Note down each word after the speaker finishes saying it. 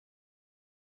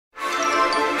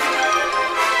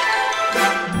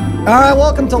All right,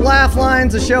 welcome to Laugh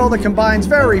Lines, a show that combines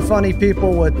very funny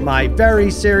people with my very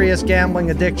serious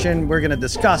gambling addiction. We're going to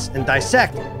discuss and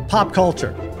dissect pop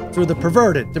culture through the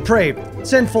perverted, depraved,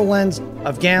 sinful lens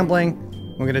of gambling.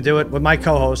 We're going to do it with my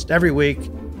co-host every week.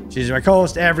 She's my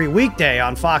co-host every weekday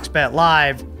on Fox Bet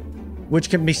Live, which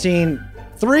can be seen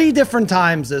 3 different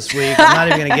times this week. I'm not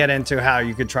even going to get into how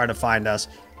you could try to find us.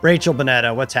 Rachel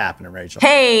Bonnetta, what's happening, Rachel?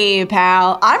 Hey,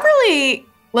 pal.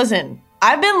 Listen,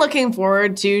 I've been looking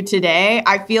forward to today.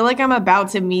 I feel like I'm about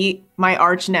to meet my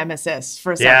arch nemesis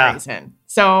for some reason.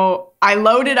 So I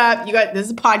loaded up. This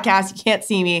is a podcast. You can't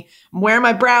see me. I'm wearing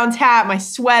my Browns hat, my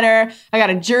sweater. I got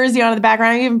a jersey on in the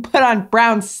background. I even put on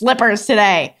brown slippers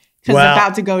today because it's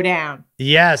about to go down.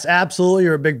 Yes, absolutely.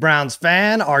 You're a big Browns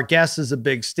fan. Our guest is a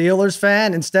big Steelers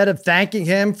fan. Instead of thanking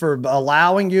him for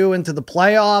allowing you into the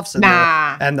playoffs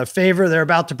and the favor they're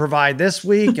about to provide this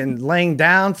week and laying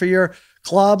down for your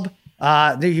club,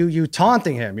 you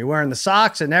taunting him. You're wearing the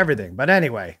socks and everything. But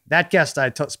anyway, that guest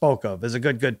I spoke of is a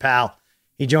good pal.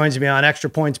 He joins me on Extra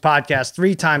Points Podcast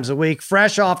 3 times a week,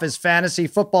 fresh off his fantasy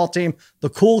football team, the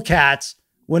Cool Cats,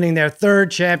 winning their 3rd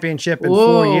championship in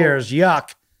 4 years.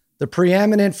 Yuck. The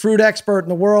preeminent fruit expert in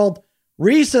the world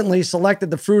recently selected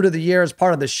the fruit of the year as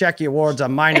part of the Shecky Awards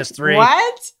on -3.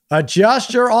 What?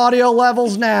 Adjust your audio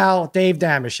levels now. Dave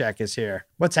Damashek is here.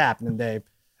 What's happening, Dave?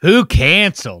 Who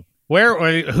canceled? Where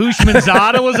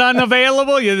Hushmanzada was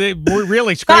unavailable? We're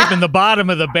really scraping the bottom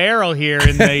of the barrel here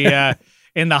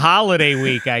in the holiday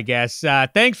week, I guess.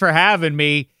 Thanks for having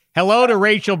me. Hello to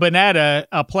Rachel Bonnetta.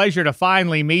 A pleasure to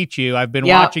finally meet you. I've been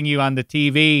watching you on the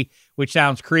TV, which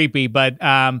sounds creepy, but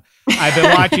I've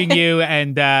been watching you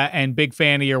and big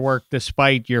fan of your work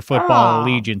despite your football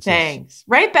allegiances. Thanks.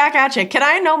 Right back at you. Can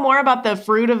I know more about the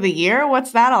fruit of the year?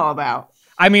 What's that all about?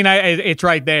 I mean, it's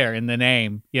right there in the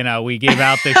name. You know, we give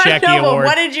out the Shecky Awards.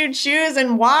 What did you choose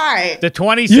and why? The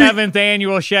 27th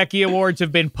annual Shecky Awards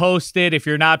have been posted. If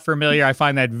you're not familiar, I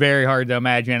find that very hard to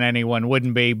imagine anyone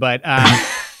wouldn't be. But,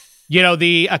 you know,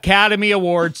 the Academy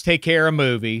Awards take care of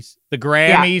movies. The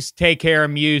Grammys take care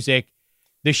of music.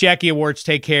 The Shecky Awards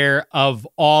take care of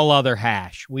all other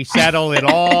hash. We settle it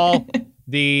all.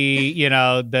 The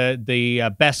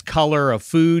best color of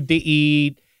food to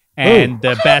eat. And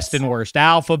the best and worst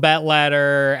alphabet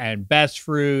letter, and best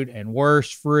fruit and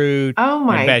worst fruit. Oh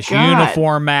my and best God.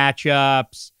 uniform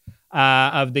matchups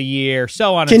of the year,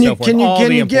 so on and so forth.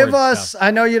 Can you give us? Stuff.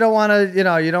 I know you don't want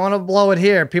to, blow it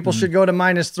here. People should go to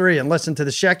 -3 and listen to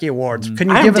the Shecky Awards. Can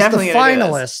you give us the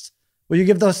finalists? Will you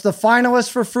give us the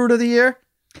finalists for fruit of the year?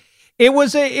 It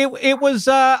was.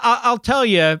 I'll tell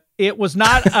you, it was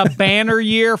not a banner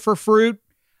year for fruit.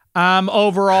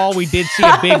 Overall, we did see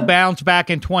a big bounce back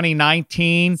in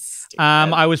 2019.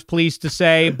 I was pleased to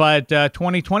say, but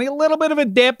 2020, a little bit of a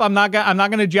dip. I'm not going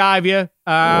to jive you.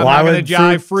 I'm not going to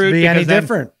jive fruit be any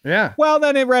different. Yeah. Well,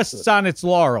 then it rests on its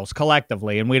laurels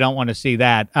collectively, and we don't want to see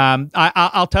that.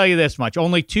 I'll tell you this much: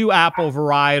 only 2 apple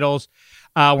varietals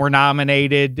were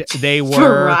nominated. They were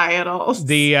varietals.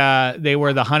 They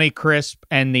were the Honeycrisp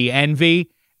and the Envy,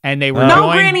 and they were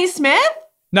Granny Smith.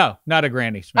 No, not a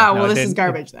Granny Smith. Oh, well, this is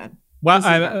garbage then. Well,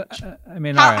 I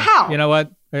mean, all right. How? You know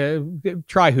what?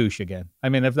 Try Hoosh again. I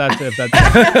mean, if that's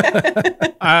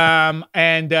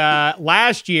and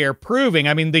last year proving,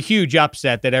 I mean, the huge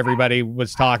upset that everybody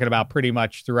was talking about pretty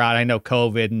much throughout. I know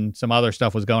COVID and some other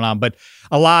stuff was going on, but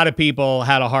a lot of people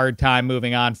had a hard time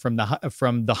moving on from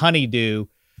the Honeydew.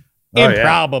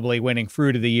 Improbably winning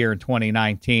fruit of the year in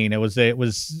 2019. It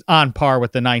was on par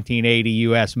with the 1980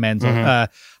 U.S. men's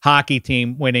hockey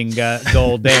team winning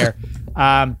gold there.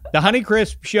 The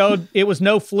Honeycrisp showed it was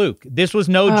no fluke. This was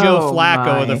no Joe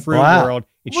Flacco of the fruit world.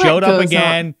 It showed up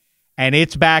again, and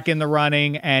it's back in the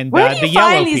running. And where do you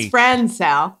find these peach. Friends,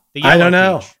 Sal? I don't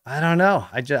know.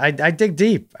 I dig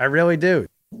deep. I really do.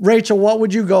 Rachel, what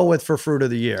would you go with for fruit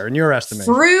of the year in your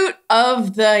estimation? Fruit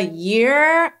of the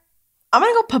year? I'm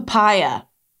going to go papaya.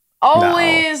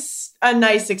 Always a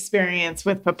nice experience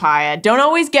with papaya. Don't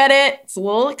always get it. It's a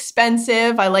little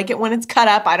expensive. I like it when it's cut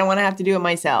up. I don't want to have to do it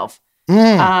myself. But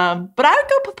I would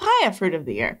go papaya fruit of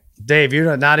the year. Dave,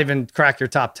 you not even crack your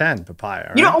top 10 papaya.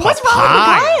 Right? You know, what's wrong with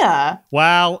papaya?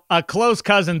 Well, a close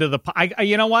cousin to the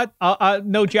you know what?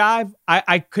 No jive.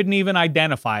 I couldn't even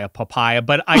identify a papaya,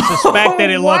 but I suspect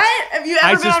that it looks. What? Have you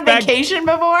ever been on vacation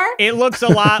before? It looks a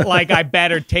lot like I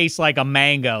bet it tastes like a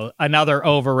mango, another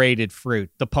overrated fruit.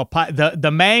 The papaya,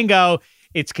 the mango.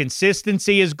 Its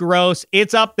consistency is gross.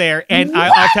 It's up there. And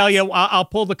I'll tell you, I'll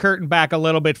pull the curtain back a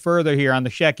little bit further here on the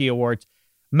Shecky Awards.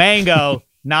 Mango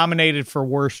nominated for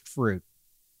worst fruit.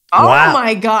 Oh,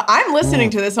 my God. I'm listening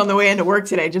to this on the way into work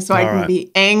today just so I can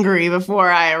be angry before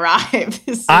I arrive.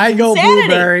 I go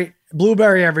blueberry.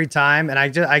 blueberry every time, and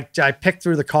I pick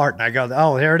through the cart and I go,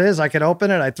 oh, here it is. I can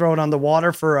open it. I throw it on the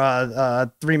water for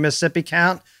a 3 Mississippi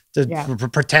count to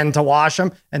pretend to wash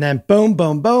them, and then boom,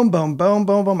 boom, boom, boom, boom,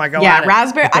 boom, boom. I go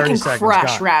raspberry. I can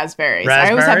crush raspberries.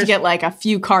 I always have to get like a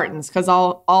few cartons because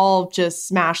I'll just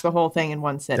smash the whole thing in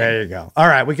one sitting. There you go. All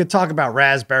right, we could talk about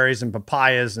raspberries and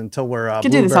papayas until we're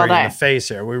blueberry in the face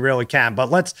here. We really can. But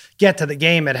let's get to the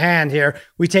game at hand here.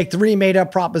 We take 3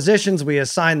 made-up propositions. We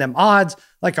assign them odds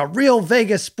like a real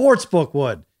Vegas sportsbook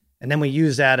would, and then we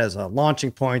use that as a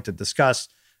launching point to discuss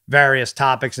various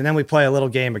topics, and then we play a little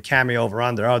game of cameo over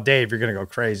under. Oh, Dave, you're gonna go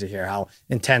crazy here, how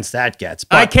intense that gets.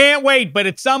 But I can't wait, but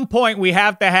at some point we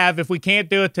have to have, if we can't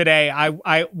do it today,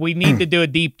 we need to do a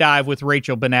deep dive with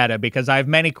Rachel Bonnetta, because I have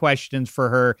many questions for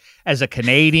her as a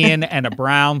Canadian and a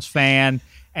Browns fan,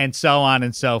 and so on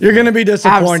and so forth. You're going to be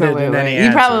disappointed in any answer.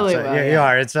 You probably will. You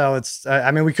are. So it's,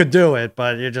 I mean, we could do it,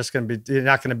 but you're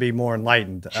not going to be more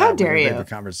enlightened. How dare you? The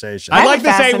conversation. I'd like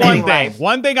to say one thing.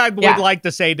 One thing I would like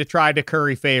to say to try to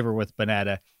curry favor with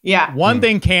Bonnetta. Yeah. One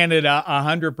thing Canada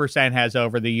 100% has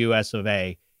over the US of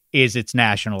A is its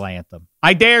national anthem.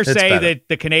 I dare say that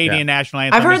the Canadian national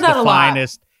anthem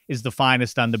is the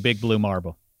finest on the big blue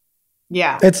marble.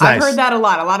 Yeah, it's nice. I've heard that a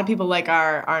lot. A lot of people like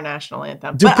our national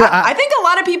anthem. But I think a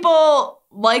lot of people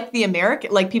like the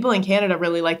American, like people in Canada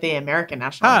really like the American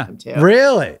national anthem too.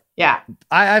 Really? Yeah.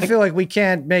 I feel like we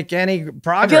can't make any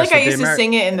progress. I feel like I used to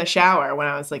sing it in the shower when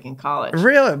I was like in college.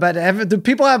 Really? But do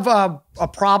people have a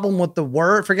problem with the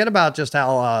word? Forget about just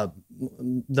how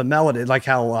the melody, like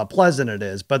how pleasant it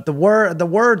is, but the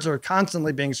words are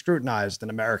constantly being scrutinized in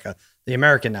America. The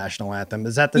American national anthem.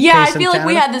 Is that the case in Canada? I feel like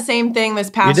we had the same thing this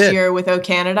past year with O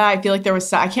Canada. I feel like there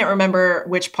was, I can't remember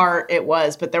which part it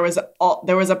was, but there was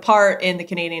a part in the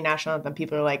Canadian national anthem.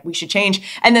 People are like, we should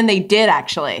change. And then they did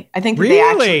actually. I think they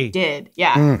actually did.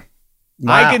 Yeah.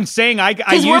 Wow. I can sing. I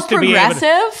used to be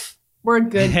progressive. We're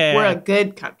a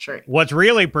good country. What's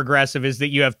really progressive is that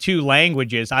you have 2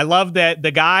 languages. I love that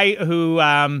the guy who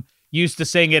used to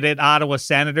sing it at Ottawa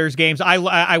Senators games.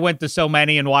 I went to so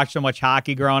many and watched so much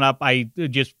hockey growing up. I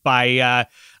just by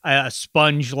a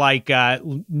sponge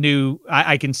knew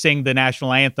I can sing the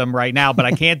national anthem right now, but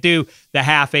I can't do the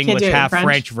half English, half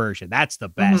French version. That's the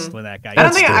best with that guy.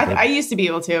 I used to be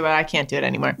able to, but I can't do it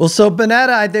anymore. Well, so Bonnetta,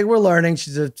 I think we're learning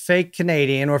she's a fake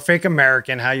Canadian or fake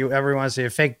American, how you ever want to say a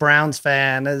fake Browns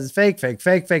fan. Is fake.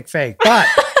 But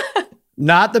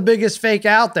not the biggest fake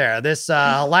out there. This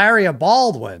Hilaria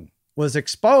Baldwin was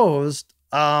exposed.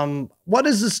 What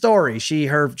is the story? She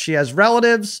has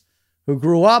relatives who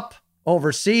grew up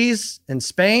overseas in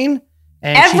Spain,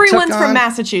 and everyone's from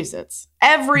Massachusetts.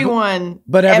 Everyone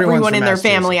in their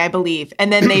family, I believe,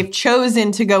 and then they've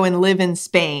chosen to go and live in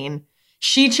Spain.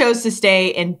 She chose to stay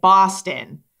in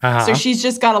Boston, so she's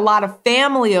just got a lot of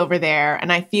family over there,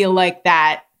 and I feel like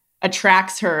that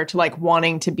attracts her to like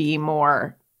wanting to be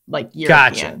more like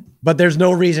European. Gotcha. But there's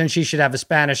no reason she should have a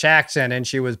Spanish accent, and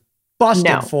she was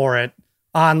busted for it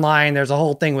online. There's a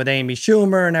whole thing with Amy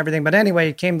Schumer and everything. But anyway,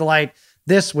 it came to light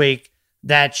this week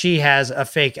that she has a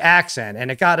fake accent.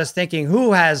 And it got us thinking,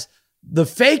 who has the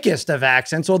fakest of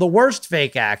accents or the worst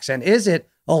fake accent? Is it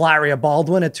Hilaria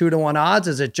Baldwin at 2-1 odds?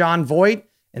 Is it John Voight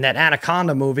in that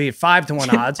Anaconda movie at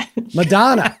 5-1 odds?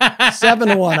 Madonna,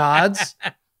 7-1 odds?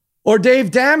 Or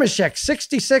Dave Dameshek,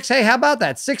 66. Hey, how about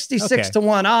that?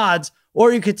 66-1 odds.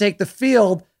 Or you could take the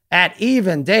field at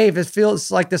even. Dave, it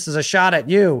feels like this is a shot at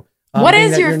you. What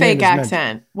is your fake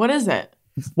accent? What is it?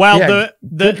 Well,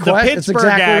 the Pittsburgh exactly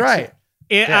accent. Right.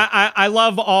 I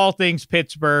love all things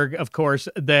Pittsburgh. Of course,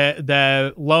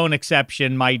 the lone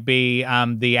exception might be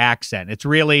the accent.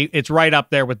 It's right up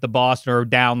there with the Boston, or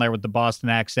down there with the Boston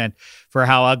accent for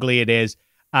how ugly it is.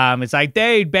 It's like,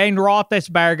 dude, Ben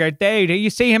Roethlisberger, dude, you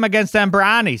see him against them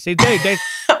Brownies. See, dude,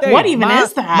 what even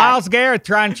is that? Myles Garrett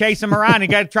trying to chase him around. You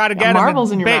got to try to get him.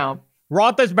 Marbles in your mouth.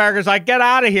 Roethlisberger's like, get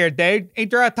out of here, dude. He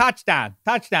threw a touchdown,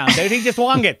 dude. He just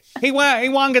won it. He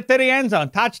won it to the end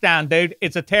zone. Touchdown, dude.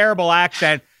 It's a terrible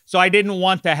accent, so I didn't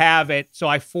want to have it, so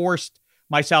I forced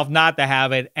myself not to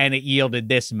have it, and it yielded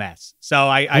this mess. So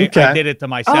I did it to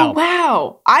myself. Oh,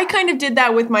 wow. I kind of did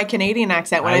that with my Canadian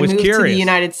accent when I moved to the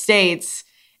United States.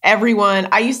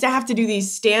 I used to have to do these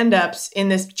stand-ups in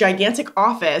this gigantic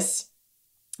office,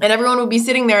 and everyone would be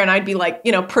sitting there, and I'd be like,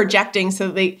 projecting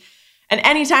so and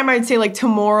anytime I'd say like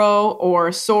tomorrow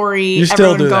or sorry,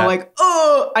 everyone would go like,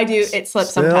 oh, I do. It slips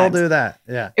sometimes. Still do that.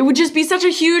 Yeah. It would just be such a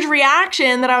huge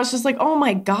reaction that I was just like, oh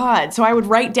my God. So I would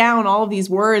write down all of these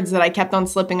words that I kept on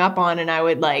slipping up on, and I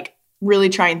would like really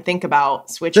try and think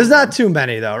about switching. There's not too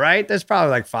many though, right? There's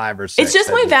probably like 5 or 6. It's just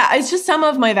it's just some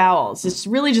of my vowels. It's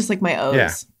really just like my O's.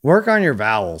 Yeah. Work on your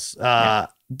vowels.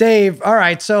 Dave, all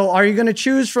right. So are you going to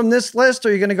choose from this list or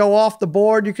are you going to go off the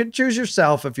board? You could choose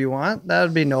yourself if you want. That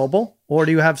would be noble. Or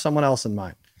do you have someone else in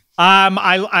mind?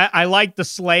 I like the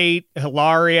slate.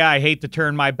 Hilaria, I hate to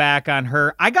turn my back on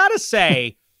her. I got to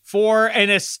say, for an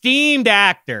esteemed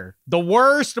actor, the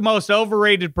worst, most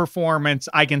overrated performance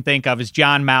I can think of is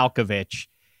John Malkovich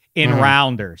in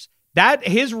Rounders. That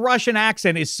his Russian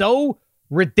accent is so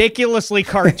ridiculously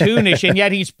cartoonish, and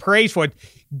yet he's praised for it.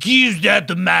 Give that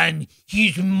the man,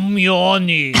 he's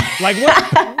Mioni. Like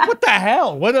what the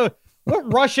hell? What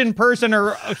Russian person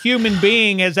or a human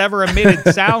being has ever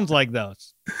emitted sounds like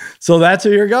those? So that's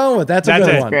who you're going with. That's a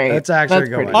good one. Great. That's actually a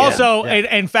good one. Also,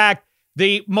 in fact,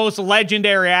 the most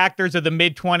legendary actors of the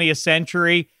mid 20th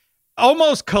century,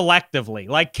 almost collectively,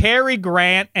 like Cary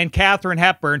Grant and Katharine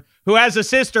Hepburn, who has a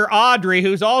sister, Audrey,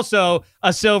 who's also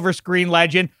a silver screen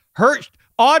legend.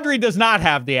 Audrey does not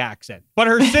have the accent, but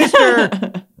her sister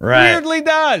weirdly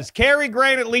does. Cary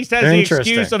Grant at least has the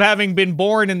excuse of having been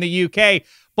born in the UK,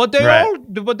 but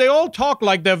they all talk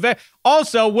like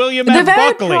also William F.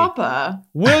 Buckley. Proper.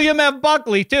 William F.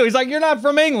 Buckley too. He's like, you're not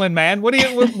from England, man.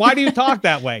 Why do you talk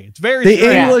that way? It's very the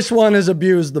strange. English one is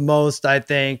abused the most, I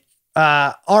think.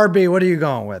 RB, what are you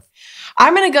going with?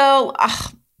 I'm gonna go.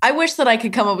 I wish that I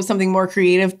could come up with something more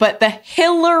creative, but the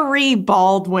Hillary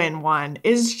Baldwin one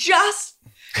is just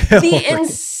the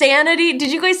insanity. Did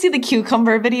you guys see the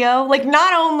cucumber video? Like,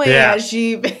 not only has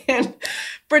she been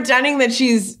pretending that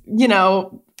she's,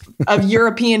 of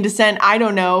European descent, I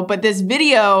don't know, but this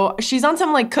video, she's on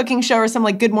some like cooking show or some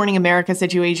like Good Morning America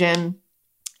situation,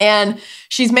 and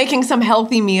she's making some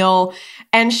healthy meal,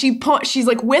 and she's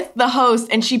like with the host,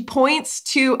 and she points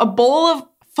to a bowl of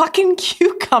fucking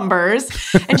cucumbers,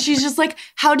 and she's just like,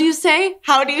 how do you say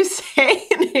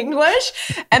in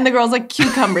English? And the girl's like,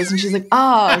 cucumbers, and she's like,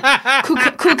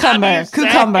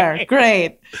 cucumber,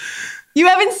 great. You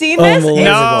haven't seen this?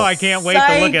 No, I can't wait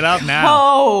to look it up now.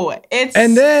 Oh,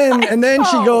 and then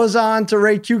she goes on to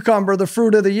rate cucumber the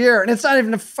fruit of the year, and it's not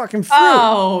even a fucking fruit.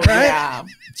 Oh, right? Yeah.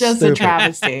 Just a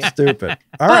travesty. Stupid.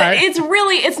 All right.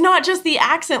 It's not just the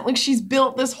accent. Like, she's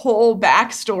built this whole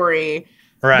backstory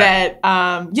that,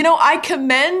 I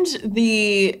commend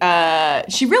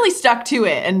she really stuck to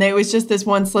it. And there was just this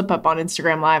one slip up on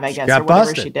Instagram Live, I guess, or whatever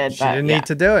busted. she did. She didn't need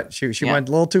to do it. She went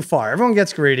a little too far. Everyone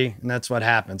gets greedy, and that's what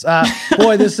happens.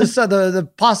 Boy, this is the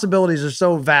possibilities are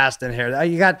so vast in here.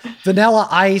 You got Vanilla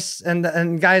Ice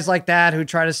and guys like that who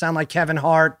try to sound like Kevin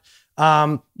Hart.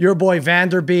 Your boy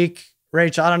Vanderbeek.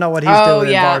 Rachel, I don't know what he's doing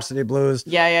in Varsity Blues.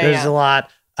 There's a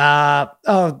lot.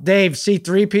 Dave,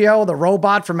 C-3PO, the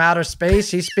robot from outer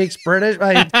space. He speaks British.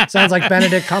 He sounds like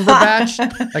Benedict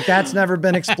Cumberbatch. Like, that's never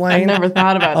been explained. I've never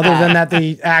thought about other than that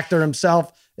the actor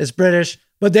himself is British.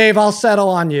 But Dave, I'll settle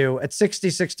on you at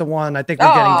 66-1. I think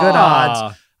we're getting good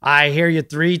odds. I hear you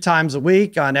 3 times a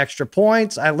week on Extra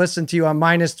Points. I listen to you on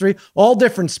 -3, all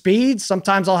different speeds.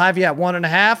 Sometimes I'll have you at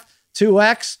 1.5,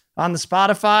 2x on the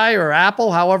Spotify or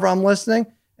Apple, however I'm listening.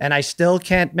 And I still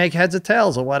can't make heads or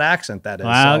tails of what accent that is.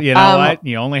 Well, you know what?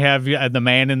 You only have the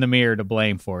man in the mirror to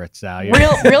blame for it, Sal.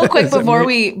 Real quick before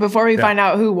we find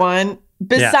out who won.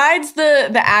 Besides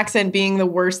the accent being the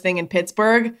worst thing in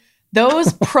Pittsburgh,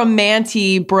 those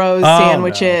Primanti Bros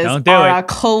sandwiches are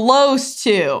close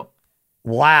to.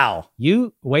 Wow.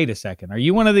 Wait a second. Are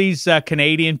you one of these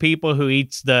Canadian people who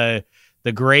eats the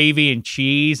gravy and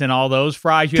cheese and all those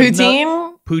fries?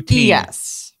 Poutine? Poutine.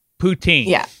 Yes. Poutine.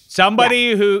 Yeah.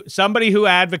 Somebody who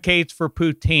advocates for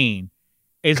poutine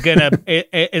is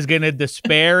gonna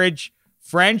disparage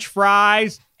French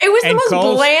fries. It was the most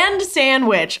bland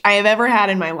sandwich I have ever had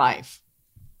in my life.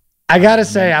 I gotta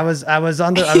say, I was a little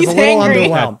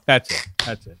underwhelmed. That's it.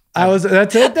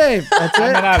 That's it, Dave. That's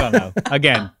it. I don't know.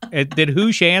 Again, did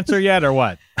Hoosh answer yet or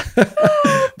what? By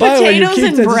the way,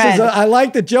 Potatoes and bread. I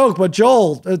like the joke, but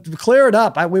Joel, clear it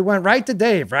up. We went right to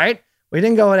Dave, right? We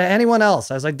didn't go to anyone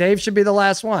else. I was like, Dave should be the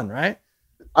last one, right?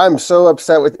 I'm so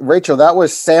upset with Rachel. That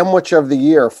was sandwich of the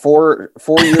year, 4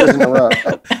 years in a row.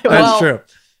 That's true.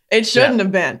 It shouldn't have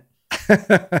been.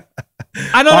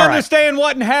 I don't understand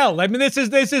what in hell. I mean, this is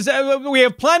we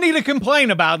have plenty to complain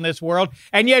about in this world,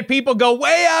 and yet people go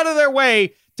way out of their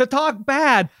way to talk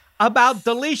bad about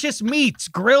delicious meats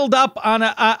grilled up on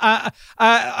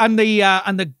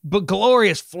the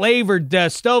glorious flavored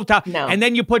stovetop, and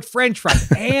then you put French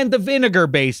fries and the vinegar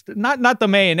based, not the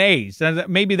mayonnaise.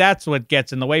 Maybe that's what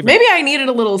gets in the way. Maybe I needed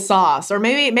a little sauce, or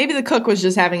maybe the cook was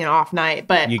just having an off night.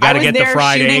 But you got to get the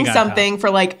fried egg shooting something for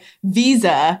like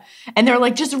Visa, and they're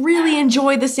like, just really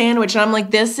enjoy the sandwich, and I'm like,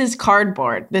 this is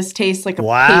cardboard. This tastes like a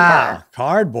paper.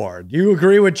 Cardboard. You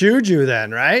agree with Juju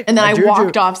then, right? And then I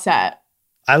walked off set.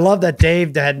 I love that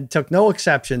Dave took no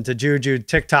exception to Juju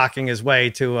TikToking his way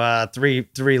to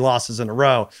three losses in a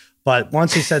row. But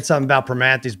once he said something about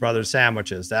Primanti's Brothers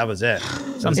sandwiches, that was it.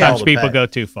 Sometimes people go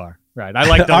too far. Right. I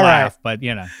like to laugh, but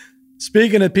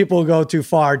Speaking of people who go too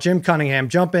far, Jim Cunningham,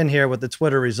 jump in here with the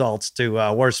Twitter results to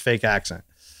worst fake accent.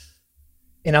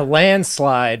 In a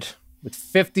landslide with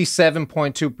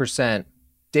 57.2%,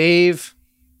 Dave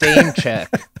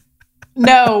Damecheck.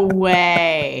 No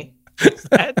way. Is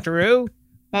that true?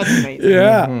 That's amazing.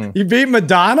 Yeah. Mm-hmm. You beat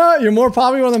Madonna? You're more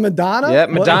popular than Madonna? Yeah,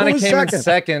 Madonna came in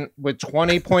second with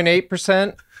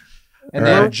 20.8%. And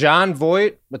then John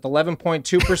Voight with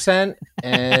 11.2%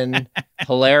 and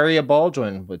Hilaria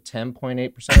Baldwin with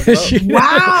 10.8% of votes.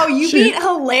 Wow, you beat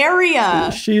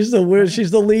Hilaria. She's the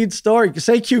lead story.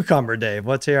 Say cucumber, Dave.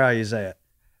 Let's hear how you say it.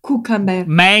 Cucumber.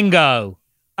 Mango.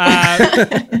 Madonna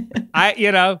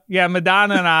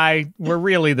and I were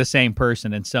really the same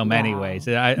person in so many ways.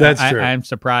 That's true. I'm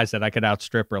surprised that I could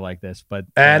outstrip her like this, but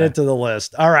add it to the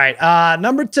list. All right.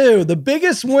 Number 2, the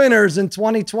biggest winners in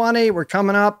 2020. We're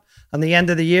coming up on the end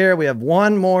of the year. We have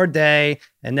one more day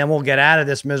and then we'll get out of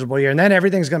this miserable year. And then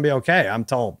everything's going to be okay. I'm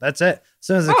told. That's it. As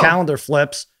soon as the calendar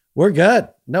flips, we're good.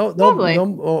 No,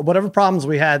 whatever problems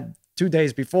we had 2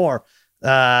 days before,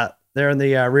 they're in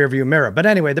the rearview mirror. But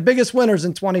anyway, the biggest winners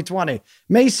in 2020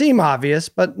 may seem obvious,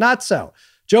 but not so.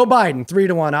 Joe Biden,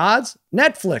 3-1 odds.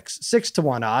 Netflix,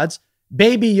 6-1 odds.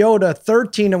 Baby Yoda,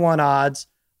 13-1 odds.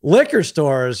 Liquor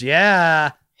stores,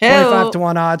 25-1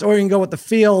 odds. Or you can go with the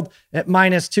field at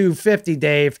 -250,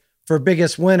 Dave, for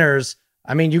biggest winners.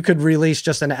 I mean, you could release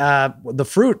just the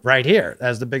fruit right here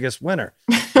as the biggest winner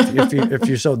if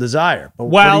you so desire. But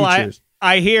what do you choose?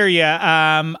 I hear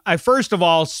you. First of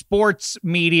all, sports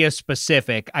media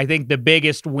specific. I think the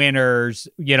biggest winners,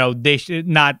 they should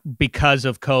not because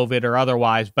of COVID or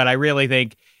otherwise, but I really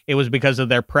think it was because of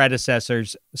their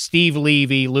predecessors. Steve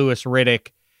Levy, Louis Riddick,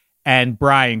 and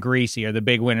Brian Greasy are the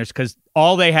big winners because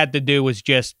all they had to do was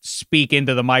just speak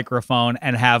into the microphone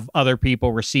and have other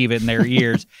people receive it in their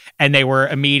ears, and they were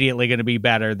immediately going to be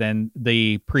better than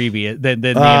the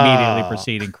immediately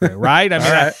preceding crew, right? I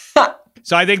mean,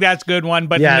 so I think that's a good one.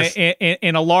 But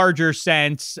in a larger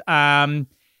sense,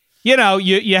 you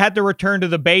had to return to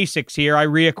the basics here. I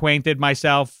reacquainted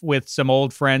myself with some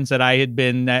old friends that I had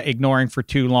been ignoring for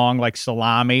too long, like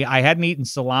salami. I hadn't eaten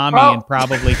salami in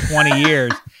probably 20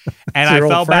 years, and I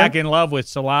fell back in love with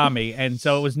salami. And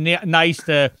so it was nice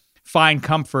to find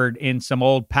comfort in some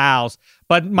old pals.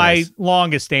 But my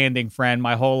longest standing friend,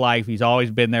 my whole life, he's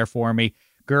always been there for me.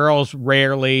 Girls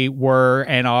rarely were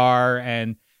and are,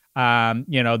 and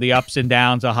the ups and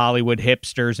downs of Hollywood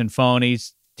hipsters and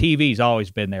phonies. TV's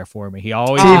always been there for me. He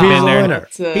always been there.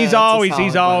 He's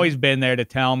always been there to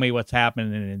tell me what's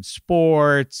happening in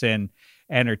sports and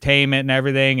entertainment and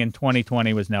everything. And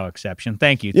 2020 was no exception.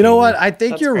 Thank you. You know what? I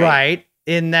think you're right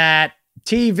in that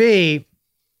TV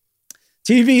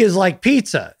is like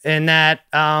pizza in that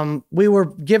we were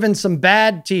given some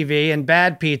bad TV and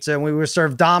bad pizza, and we were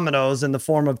served Domino's in the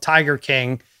form of Tiger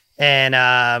King. And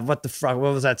what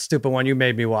was that stupid one you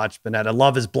made me watch, Bonetta?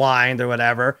 Love is Blind or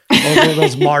whatever.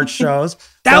 Those March shows.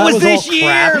 That was this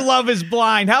year, Love is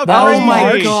Blind. How Oh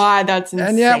my God, that's insane.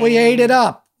 And yet we ate it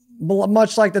up,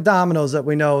 much like the Domino's that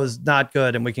we know is not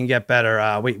good and we can get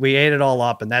better. We ate it all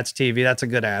up, and that's TV. That's a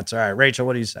good answer. All right, Rachel,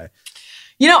 what do you say?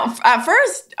 At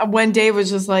first, when Dave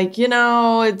was just like,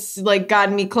 it's like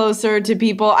gotten me closer to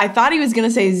people, I thought he was going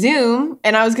to say Zoom.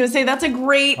 And I was going to say, that's a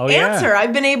great answer.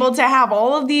 I've been able to have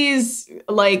all of these,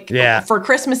 for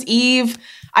Christmas Eve.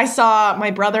 I saw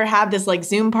my brother have this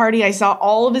Zoom party. I saw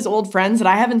all of his old friends that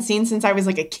I haven't seen since I was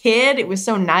a kid. It was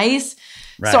so nice.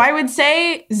 Right. So I would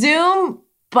say Zoom,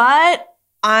 but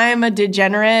I'm a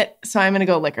degenerate. So I'm going to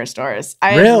go liquor stores.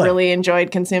 I really enjoyed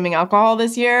consuming alcohol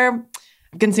this year.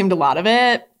 I've consumed a lot of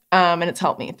it, and it's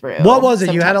helped me through. What was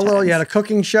it? You had a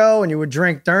cooking show, and you would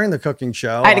drink during the cooking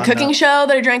show. I had a cooking show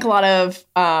that I drank a lot of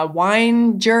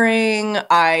wine during.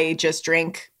 I just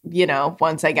drink,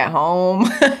 once I get home.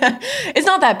 It's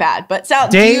not that bad. But Sal,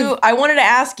 I wanted to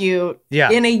ask you,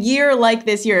 in a year like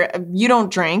this year, you don't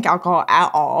drink alcohol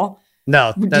at all.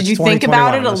 No. Did you think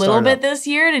about it a little bit this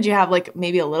year? Did you have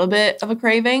maybe a little bit of a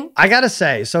craving? I got to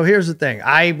say, so here's the thing.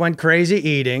 I went crazy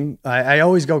eating. I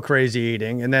always go crazy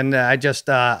eating. And then I just,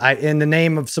 in the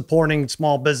name of supporting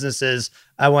small businesses,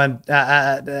 I went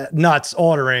nuts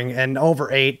ordering and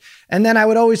overate. And then I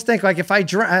would always think if I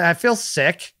drink, I feel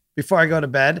sick before I go to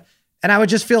bed, and I would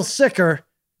just feel sicker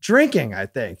drinking, I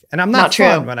think. And I'm not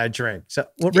fun when I drink. So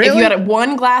really? If you had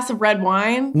one glass of red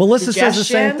wine, Melissa says the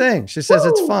same thing. She says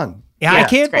it's fun. Yeah, I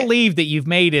can't believe that you've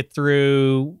made it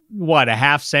through a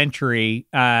half century,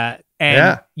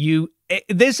 and you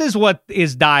this is what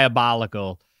is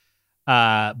diabolical,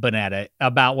 Bonetta,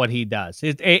 about what he does.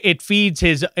 It feeds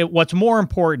what's more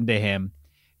important to him.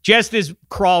 Just as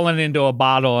crawling into a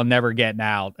bottle and never getting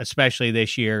out, especially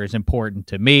this year, is important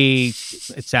to me.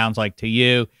 It sounds like to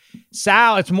you.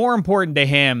 Sal, it's more important to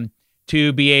him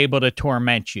to be able to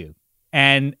torment you.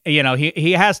 And,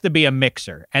 he has to be a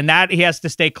mixer, and that he has to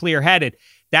stay clear-headed.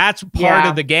 That's part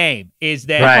of the game, is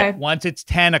that once it's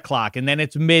 10 o'clock and then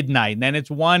it's midnight and then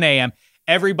it's 1 a.m.,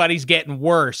 everybody's getting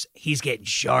worse. He's getting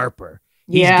sharper.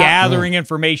 He's gathering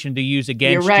information to use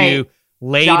against you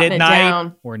late at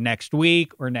night or next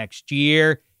week or next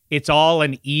year. It's all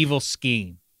an evil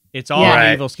scheme. It's all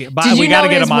an evil scheme. But we got to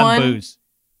get him on booze.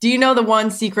 Do you know the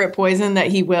one secret poison that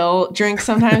he will drink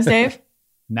sometimes, Dave?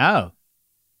 No.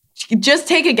 Just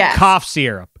take a guess. Cough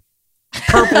syrup.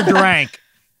 Purple drink.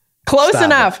 Close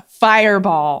enough.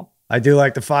 Fireball. I do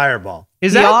like the Fireball.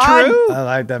 Is that true? I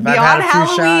like that. The odd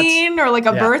Halloween or like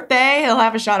a birthday, he'll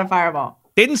have a shot of Fireball.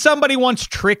 Didn't somebody once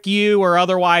trick you or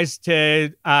otherwise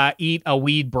to eat a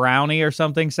weed brownie or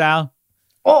something, Sal?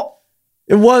 Oh,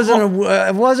 it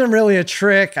wasn't really a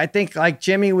trick. I think like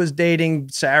Jimmy was dating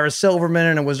Sarah Silverman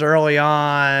and it was early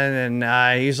on,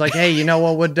 and he's like, "Hey, you know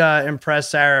what would impress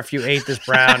Sarah if you ate this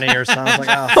brownie or something?"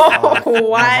 I was like, "Oh,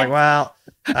 what?" I was like, "Well,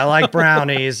 I like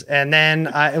brownies." And then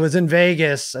it was in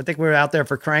Vegas. I think we were out there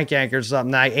for Crank Anchors or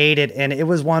something. I ate it, and it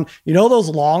was one, those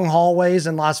long hallways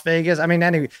in Las Vegas. I mean,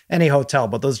 any hotel,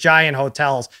 but those giant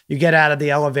hotels, you get out of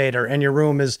the elevator and your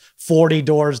room is 40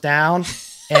 doors down.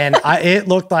 And it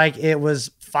looked like it was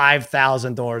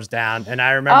 5,000 doors down. And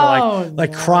I remember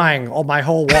crying all my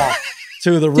whole walk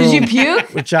to the room. Did you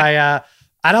puke? Which I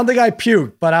don't think I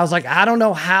puked, but I was like, I don't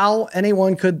know how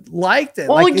anyone could like it.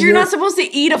 Well, you're not supposed to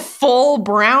eat a full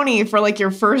brownie for like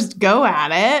your first go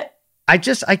at it. I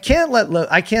can't let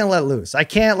loose. I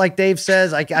can't, like Dave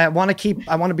says, I want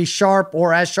to be sharp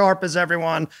or as sharp as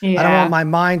everyone. Yeah. I don't want my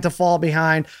mind to fall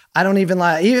behind. I don't even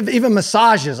let, even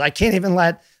massages. I can't even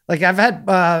let, like I've had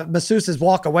masseuses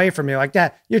walk away from me like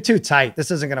that. You're too tight.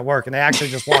 This isn't going to work. And they actually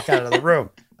just walk out of the room.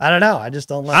 I don't know. I just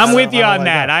don't let I'm with you on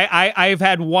that. I've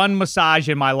had one massage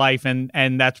in my life,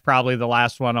 and that's probably the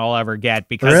last one I'll ever get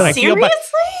because I feel bad.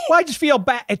 Well, I just feel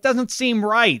bad. It doesn't seem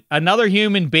right. Another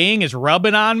human being is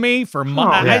rubbing on me for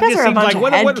money. It just seems like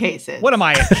what am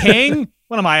I, a king?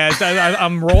 What am I?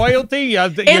 I'm royalty.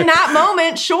 In that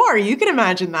moment, sure, you can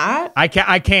imagine that. I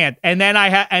can't. And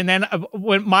then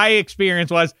when my experience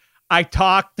was, I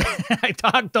talked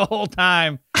the whole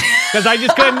time. Because I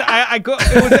just couldn't.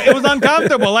 It was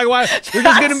uncomfortable. Like, why? We're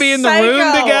just going to be in the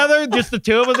room together. Just the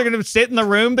two of us are going to sit in the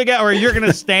room together, or you're going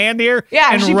to stand here. Yeah,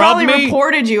 and she rub probably me.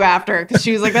 Reported you after because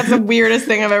she was like, "That's the weirdest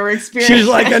thing I've ever experienced." She's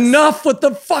like, "Enough with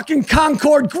the fucking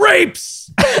Concord grapes."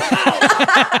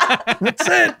 That's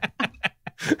it.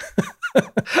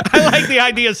 I like the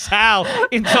idea of Sal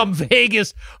in some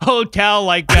Vegas hotel,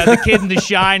 like the kid in The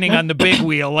Shining on the big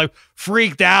wheel, like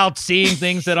freaked out, seeing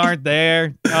things that aren't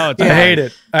there. Oh, I hate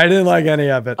it. I didn't like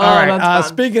any of it. All right.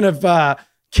 Speaking of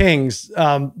kings,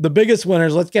 the biggest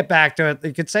winners, let's get back to it.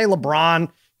 You could say LeBron. You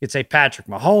could say Patrick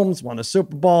Mahomes won a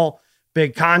Super Bowl,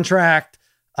 big contract.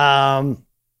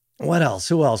 What else?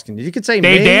 Who else can you could say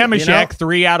Dave Damashek,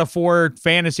 3 out of 4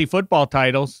 fantasy football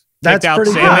titles. That's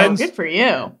pretty good. Good for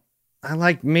you. I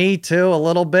like me too a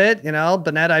little bit,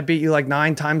 Bennett, I beat you like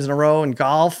 9 times in a row in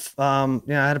golf. I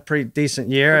had a pretty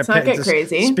decent year. Let's not get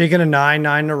crazy. Speaking of 9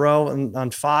 in a row on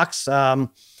Fox.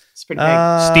 It's pretty big.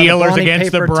 Steelers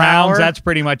against the Browns. That's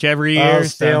pretty much every year.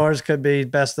 Steelers could be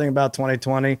best thing about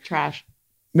 2020. Trash.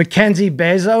 Mackenzie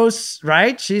Bezos,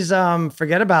 right? She's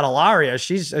forget about Ilaria.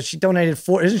 She donated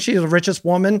isn't she the richest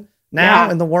woman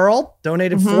now in the world?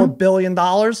 Donated $4 billion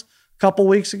a couple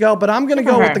weeks ago. But I'm gonna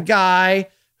go with the guy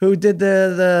who did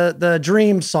the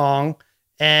Dream song,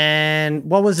 and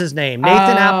what was his name?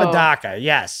 Nathan Apodaca.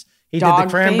 Yes, he did the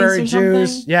cranberry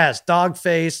juice. Yes, dog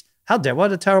face.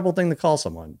 What a terrible thing to call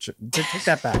someone. Take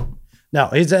that back. No,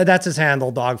 that's his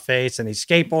handle, dog face, and he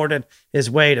skateboarded his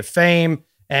way to fame.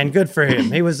 And good for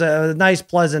him. He was a nice,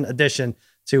 pleasant addition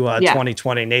to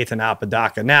 2020, Nathan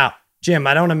Apodaca. Now, Jim,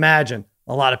 I don't imagine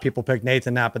a lot of people pick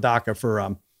Nathan Apodaca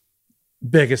for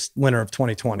biggest winner of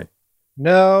 2020.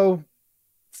 No,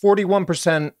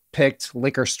 41% picked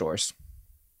liquor stores.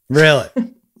 Really?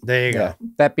 There you go.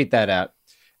 That beat that out.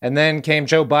 And then came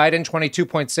Joe Biden,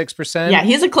 22.6%. Yeah,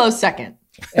 he's a close second.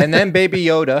 And then Baby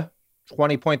Yoda,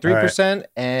 20.3%,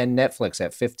 and Netflix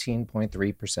at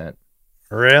 15.3%.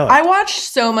 Really? I watch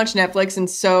so much Netflix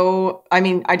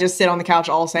I just sit on the couch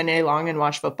all Sunday long and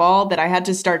watch football that I had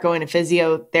to start going to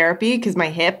physiotherapy because my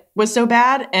hip was so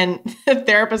bad. And the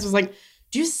therapist was like,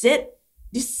 do you sit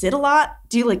do you sit a lot?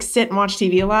 Do you like sit and watch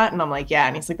TV a lot? And I'm like, yeah.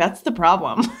 And he's like, that's the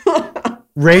problem.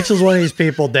 Rachel's one of these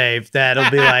people, Dave,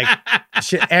 that'll be like,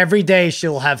 every day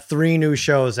she'll have 3 new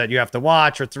shows that you have to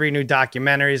watch or 3 new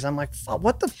documentaries. I'm like,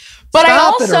 what the? But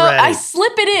I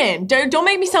slip it in. Don't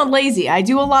make me sound lazy. I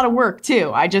do a lot of work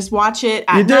too. I just watch it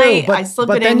at night. I slip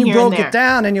it in here and there. But then you broke it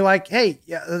down and you're like, hey,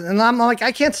 and I'm like,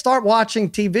 I can't start watching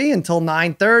TV until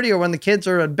 9:30 or when the kids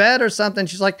are in bed or something.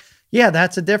 She's like, yeah,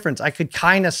 that's a difference. I could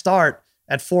kind of start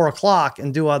at 4 o'clock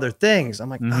and do other things. I'm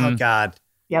like, oh God.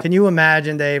 Yep. Can you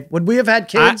imagine, Dave? Would we have had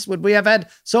kids? Would we have had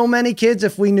so many kids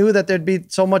if we knew that there'd be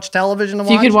so much television to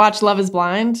watch? You could watch Love is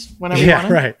Blind whenever you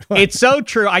wanted. Right. It's so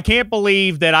true. I can't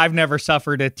believe that I've never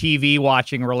suffered a TV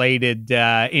watching related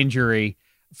injury.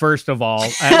 First of all,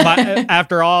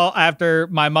 after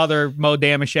my mother, Mo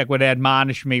Damashek, would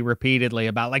admonish me repeatedly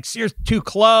about like, you're too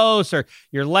close or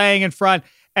you're laying in front,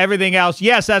 everything else.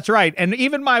 Yes, that's right. And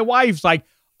even my wife's like,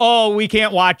 oh, we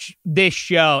can't watch this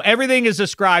show. Everything is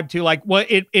ascribed to like what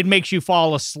it makes you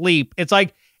fall asleep. It's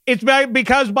like, it's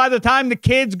because by the time the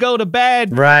kids go to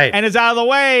bed and it's out of the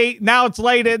way, now it's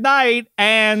late at night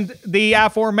and the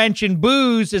aforementioned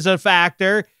booze is a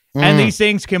factor and these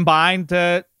things combine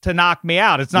to knock me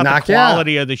out. It's not the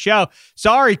quality of the show.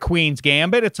 Sorry, Queen's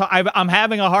Gambit. I'm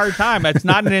having a hard time. It's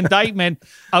not an indictment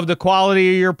of the quality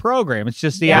of your program. It's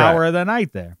just the hour of the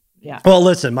night there. Yeah. Well,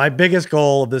 listen, my biggest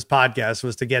goal of this podcast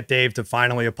was to get Dave to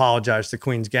finally apologize to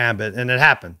Queen's Gambit, and it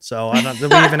happened. So do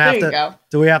we even have to?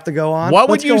 Do we have to go on? What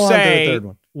would you say?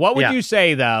 What would you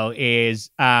say though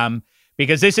is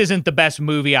because this isn't the best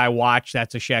movie I watched.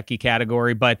 That's a Shecky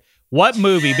category, but what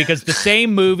movie? Because the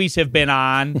same movies have been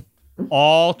on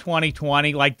all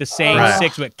 2020, like the same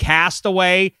 6. But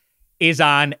Castaway is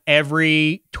on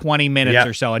every 20 minutes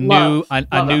or so. A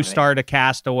new start of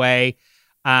Castaway.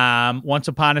 Once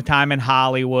Upon a Time in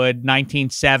Hollywood,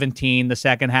 1917, the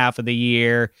second half of the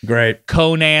year. Great.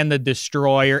 Conan the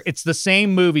Destroyer. It's the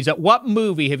same movies. What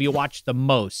movie have you watched the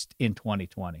most in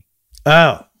 2020?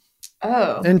 Oh,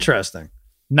 interesting.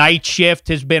 Night Shift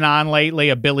has been on lately.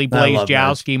 A Billy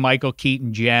Blazejowski, Michael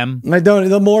Keaton gem.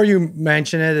 The more you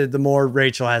mention it, the more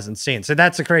Rachel hasn't seen. So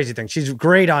that's the crazy thing. She's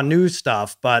great on new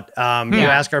stuff, but you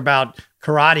ask her about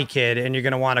Karate Kid, and you're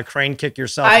going to want to crane kick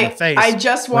yourself in the face. I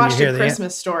just watched A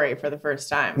Christmas Story for the first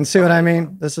time. And see what I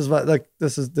mean? This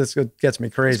gets me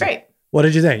crazy. It's great. What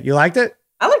did you think? You liked it?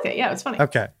 I liked it. Yeah, it was funny.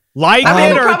 Okay. Liked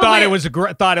it or thought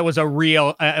it was a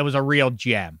real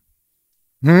gem?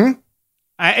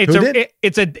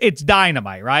 It's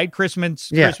dynamite, right? Christmas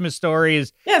Story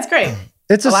is. Yeah, it's great.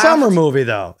 It's a summer movie,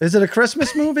 though. Is it a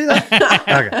Christmas movie, though?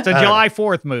 Okay. It's a July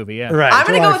 4th movie, yeah. Right. I'm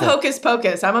going to go with Hocus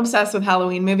Pocus. I'm obsessed with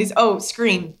Halloween movies. Oh,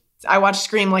 Scream. I watched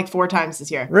Scream like 4 times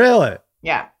this year. Really?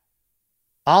 Yeah.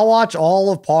 I'll watch all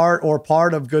of part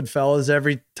of Goodfellas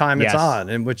every time it's on,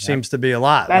 and which seems to be a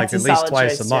lot, That's like at least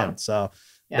twice a month. So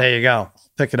there you go.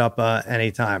 Pick it up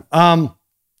anytime.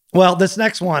 Well, this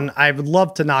next one I would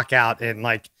love to knock out in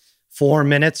like 4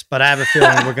 minutes, but I have a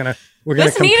feeling we're gonna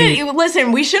compete.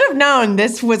 Listen, we should have known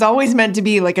this was always meant to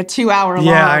be like a 2-hour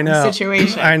long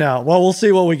situation. I know. Well, we'll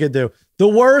see what we could do. The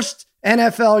worst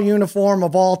NFL uniform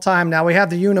of all time. Now we have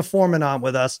the uniformman on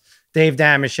with us, Dave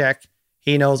Damashek.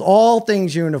 He knows all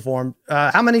things uniform.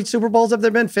 How many Super Bowls have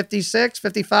there been? 56,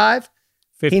 55?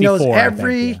 54, he knows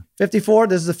every 54.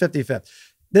 This is the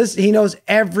 55th. He knows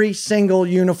every single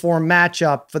uniform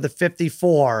matchup for the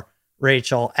 54,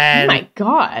 Rachel. And oh my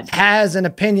God. Has an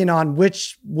opinion on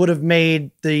which would have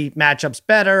made the matchups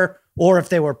better or if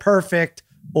they were perfect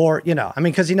or,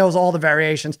 because he knows all the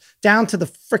variations down to the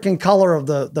freaking color of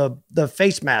the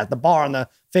face mask, the bar on the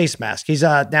face mask. He's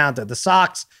down to the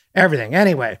socks, everything.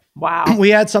 Anyway. Wow.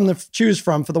 We had something to choose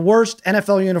from for the worst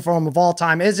NFL uniform of all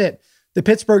time. Is it the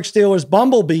Pittsburgh Steelers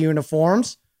Bumblebee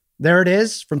uniforms? There it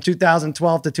is from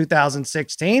 2012 to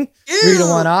 2016.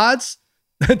 3-1 odds.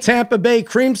 The Tampa Bay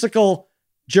Creamsicle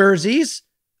jerseys,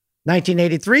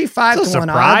 1983, 5-1 odds.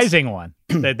 Surprising one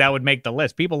that would make the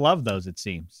list. People love those, it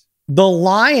seems. The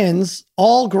Lions,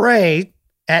 all gray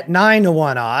at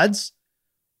 9-1 odds.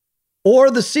 Or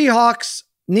the Seahawks,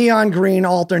 neon green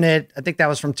alternate. I think that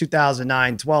was from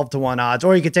 2009, 12-1 odds.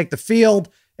 Or you could take the field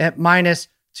at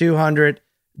 -200.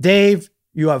 Dave,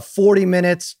 you have 40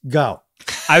 minutes. Go.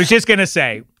 I was just going to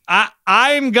say,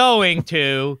 I'm going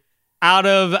to, out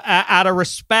of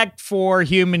respect for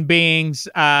human beings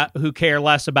who care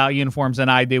less about uniforms than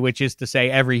I do, which is to say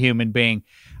every human being,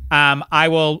 I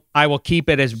will keep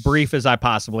it as brief as I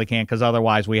possibly can because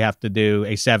otherwise we have to do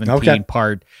a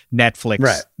 17-part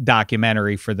Netflix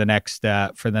documentary for the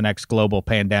next global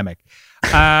pandemic.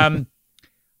 I'm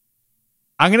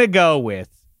going to go with,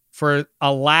 for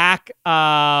a lack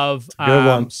of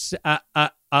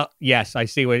Yes, I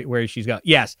see where she's going.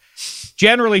 Yes,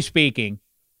 generally speaking,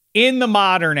 in the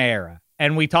modern era,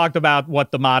 and we talked about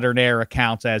what the modern era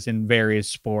counts as in various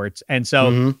sports. And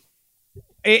so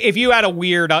if you had a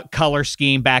weird color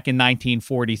scheme back in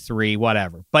 1943,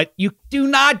 whatever, but you do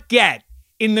not get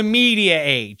in the media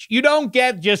age, you don't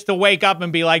get just to wake up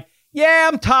and be like, yeah,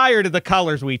 I'm tired of the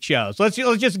colors we chose. Let's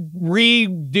just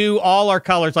redo all our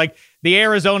colors, like the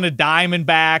Arizona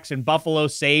Diamondbacks and Buffalo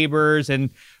Sabres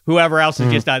and whoever else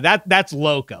has just done that. That's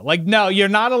loco. Like, no, you're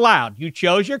not allowed. You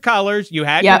chose your colors. You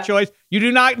had your choice. You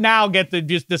do not now get to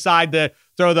just decide to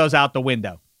throw those out the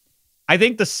window. I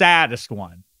think the saddest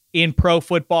one in pro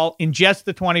football in just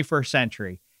the 21st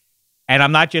century, and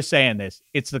I'm not just saying this,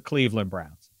 it's the Cleveland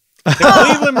Browns. The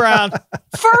Cleveland Browns,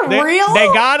 real?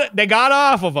 They got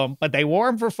off of them, but they wore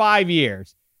them for 5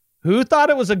 years. Who thought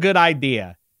it was a good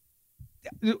idea?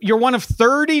 You're one of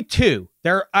 32.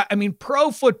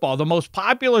 Pro football, the most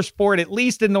popular sport, at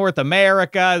least in North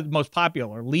America, the most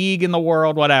popular league in the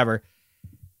world, whatever.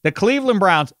 The Cleveland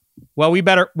Browns. Well, we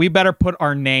better put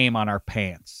our name on our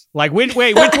pants. Like, which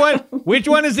one? Which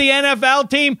one is the NFL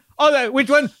team? Oh, which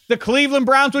one? The Cleveland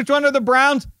Browns. Which one are the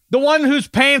Browns? The one whose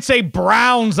pants say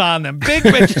Browns on them. Big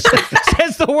bitch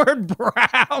says the word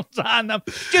Browns on them.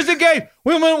 Just in case.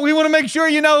 We want to make sure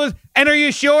you know. And are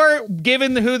you sure,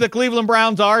 given who the Cleveland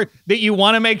Browns are, that you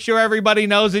want to make sure everybody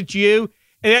knows it's you?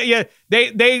 Yeah,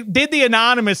 they did the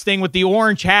anonymous thing with the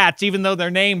orange hats, even though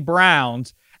they're named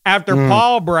Browns, after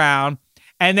Paul Brown.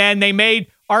 And then they made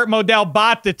Art Modell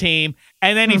bought the team,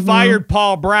 and then he fired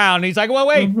Paul Brown. He's like, well,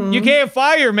 wait, you can't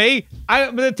fire me.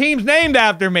 The team's named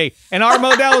after me. And Art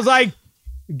Modell was like,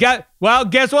 guess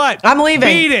what? I'm leaving.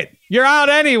 Beat it. You're out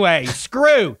anyway.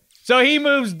 Screw. So he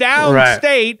moves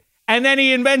downstate, and then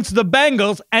he invents the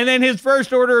Bengals, and then his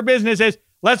first order of business is,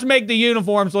 let's make the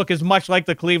uniforms look as much like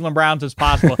the Cleveland Browns as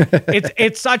possible.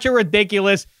 It's such a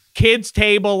ridiculous kids'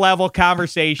 table level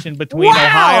conversation between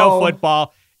Ohio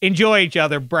football. Enjoy each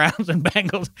other, Browns and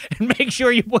Bengals, and make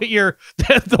sure you put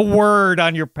the word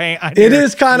on your pants. It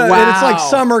is kind of it's like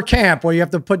summer camp where you have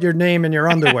to put your name in your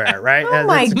underwear, right? Oh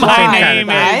my God,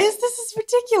 guys, this is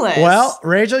ridiculous. Well,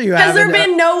 Rachel, has there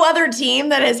been no other team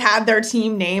that has had their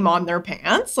team name on their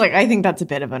pants? Like, I think that's a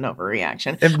bit of an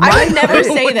overreaction. I would never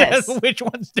say this. Which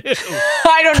ones do?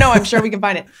 I don't know. I'm sure we can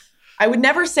find it. I would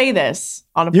never say this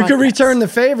on a podcast. You could return the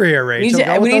favor here, Rachel.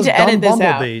 We need to edit this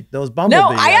out. Those Bumblebee. No,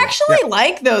 I actually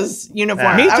like those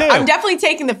uniforms. Me too. I'm definitely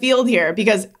taking the field here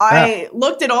because I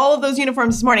looked at all of those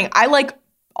uniforms this morning. I like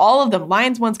all of them.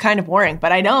 Lions one's kind of boring,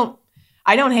 but I don't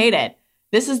hate it.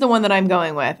 This is the one that I'm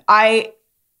going with. I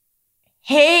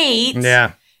hate.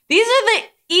 Yeah. These are the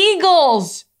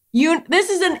Eagles. This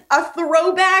is a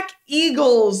throwback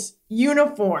Eagles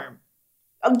uniform.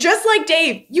 Just like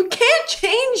Dave, you can't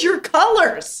change your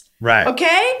colors. Right.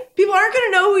 Okay? People aren't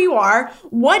going to know who you are.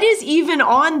 What is even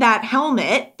on that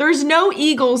helmet? There's no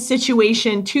Eagles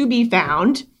situation to be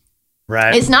found.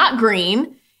 Right. It's not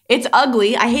green. It's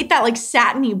ugly. I hate that like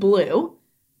satiny blue.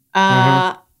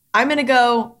 I'm going to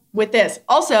go with this.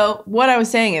 Also, what I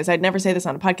was saying is I'd never say this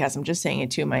on a podcast. I'm just saying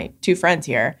it to my two friends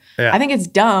here. Yeah. I think it's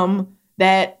dumb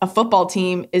that a football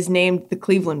team is named the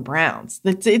Cleveland Browns.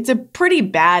 It's a pretty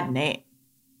bad name.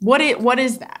 What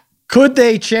is that? Could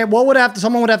they change?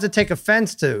 Someone would have to take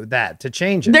offense to that to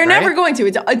change it. They're never going to.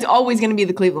 It's always going to be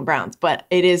the Cleveland Browns, but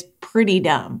it is pretty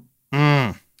dumb.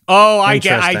 Oh, I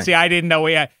see. I didn't know.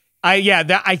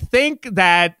 I think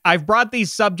that I've brought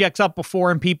these subjects up before,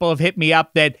 and people have hit me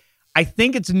up that I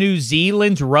think it's New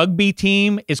Zealand's rugby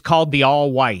team is called the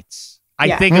All Whites.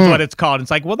 I think is what it's called.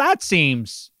 It's like, well, that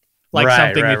seems like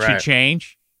something that should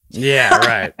change. Yeah,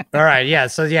 right. All right. Yeah.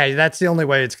 So that's the only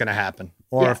way it's going to happen.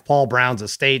 Or if Paul Brown's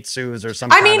estate sues or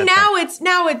something. I mean, now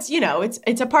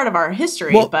it's a part of our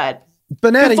history. But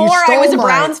Bonetta, before I was a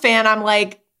Browns fan, I'm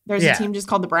like, there's a team just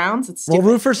called the Browns. It's stupid.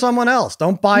 Well, root for someone else.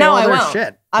 Don't buy all their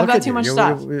shit. I've got too much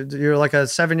stuff. You're like a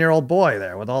 7-year-old boy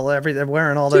there with everything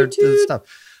wearing all their stuff.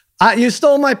 You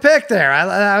stole my pick there.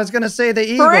 I was going to say the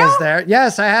Eagles there.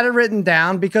 Yes, I had it written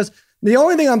down because the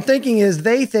only thing I'm thinking is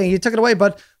you took it away,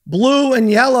 but blue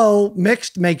and yellow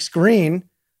mixed makes green.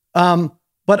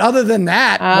 But other than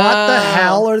that, what the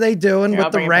hell are they doing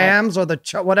with the Rams or the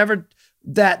whatever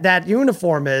that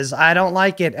uniform is? I don't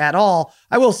like it at all.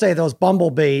 I will say those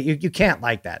Bumblebee, you can't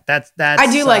like that. That's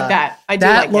I do like that.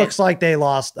 That looks like they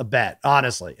lost a bet.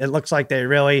 Honestly, it looks like they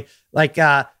really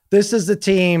this is the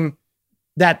team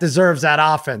that deserves that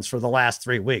offense for the last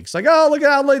 3 weeks. Like, oh, look at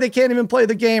how they can't even play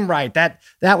the game right. That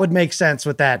would make sense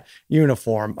with that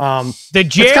uniform. The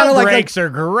jailbreaks are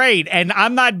great, and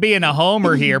I'm not being a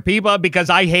homer here, people, because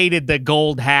I hated the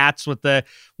gold hats with the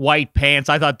white pants.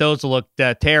 I thought those looked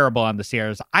terrible on the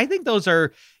Sierras. I think those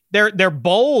are. They're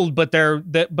bold, but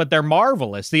they're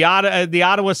marvelous. The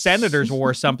Ottawa Senators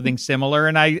wore something similar,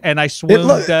 and I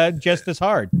swooned just as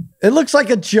hard. It looks like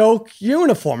a joke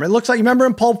uniform. It looks like, you remember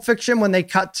in Pulp Fiction when they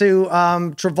cut to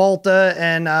Travolta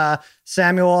and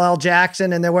Samuel L.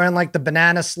 Jackson, and they're wearing like the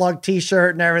banana slug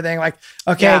T-shirt and everything. Like,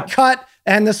 okay, cut.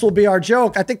 And this will be our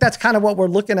joke. I think that's kind of what we're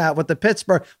looking at with the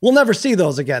Pittsburgh. We'll never see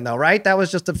those again, though, right? That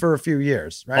was just for a few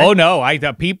years, right? Oh, no.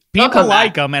 People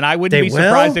like them, and I wouldn't be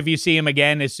surprised if you see them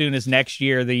again as soon as next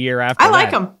year, the year after. I like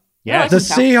them. Yeah, the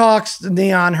Seahawks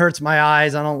neon hurts my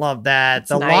eyes. I don't love that.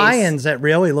 The nice. Lions, that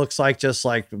really looks like just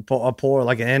like a poor,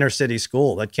 like an inner city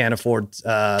school that can't afford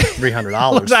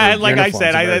 $300. Like I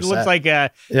said, it looks like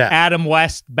a Adam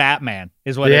West Batman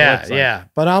is what it looks like. Yeah,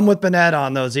 but I'm with Bennett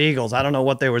on those Eagles. I don't know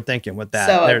what they were thinking with that.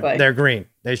 So they're green.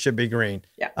 They should be green.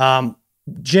 Yeah.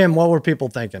 Jim, what were people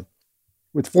thinking?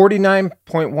 With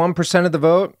 49.1% of the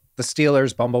vote, the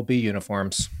Steelers Bumblebee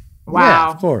uniforms. Wow.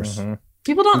 Yeah, of course. Mm-hmm.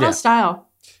 People don't know style.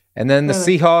 And then the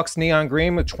Seahawks neon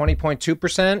green with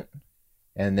 20.2%.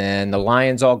 And then the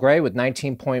Lions all gray with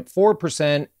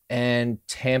 19.4%. And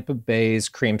Tampa Bay's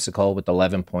creamsicle with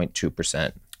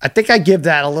 11.2%. I think I give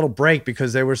that a little break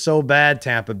because they were so bad,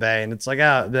 Tampa Bay, and it's like,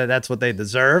 that's what they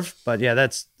deserve. But yeah,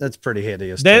 that's pretty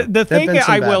hideous. The thing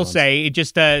I will say,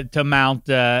 just to mount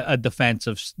a defense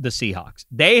of the Seahawks,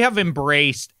 they have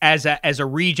embraced as a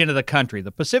region of the country,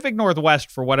 the Pacific Northwest,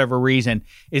 for whatever reason,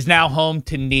 is now home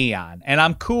to neon, and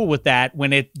I'm cool with that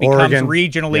when it becomes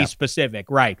regionally specific,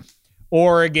 right?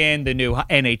 Oregon, the new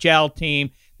NHL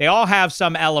team, they all have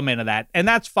some element of that, and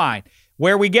that's fine.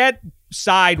 Where we get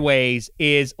sideways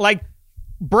is like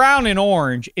brown and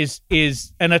orange is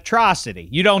an atrocity.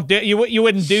 You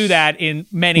wouldn't do that in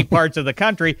many parts of the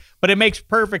country, but it makes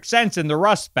perfect sense in the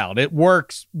Rust Belt. It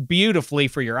works beautifully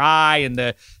for your eye and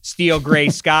the steel gray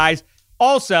skies.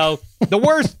 Also, the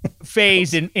worst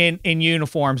phase in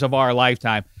uniforms of our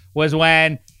lifetime was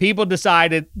when people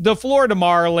decided the Florida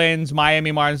Marlins,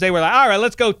 Miami Marlins, they were like, all right,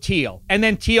 let's go teal. And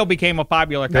then teal became a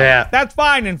popular color. Yeah. That's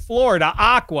fine in Florida.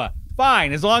 Aqua,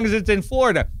 fine, as long as it's in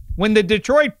Florida. When the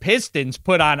Detroit Pistons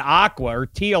put on aqua or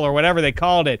teal or whatever they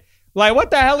called it, like,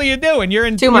 what the hell are you doing? You're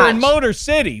in Motor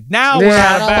City. Now we're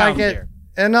out of bounds here.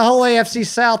 And the whole AFC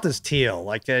South is teal,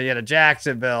 like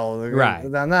Jacksonville, right?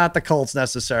 Not the Colts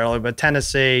necessarily, but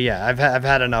Tennessee. Yeah, I've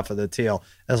had enough of the teal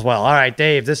as well. All right,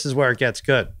 Dave, this is where it gets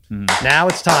good. Now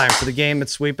it's time for the game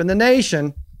that's sweeping the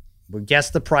nation. We guess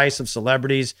the price of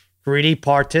celebrities' greedy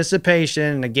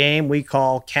participation in a game we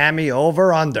call Cameo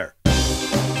Over Under.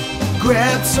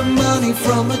 Grab some money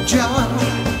from a jar.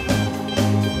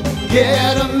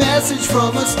 Get a message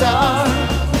from a star.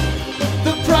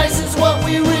 The price is what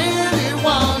we really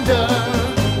wonder.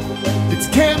 It's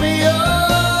Cameo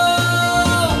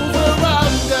Over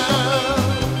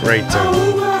Under. Great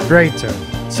tune. Great tune.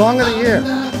 Song of the year.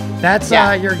 That's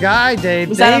your guy, Dave.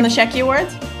 Was that on the Shecky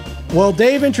Awards? Well,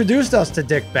 Dave introduced us to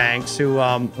Dick Banks, who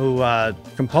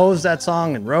composed that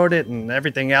song and wrote it and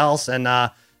everything else. And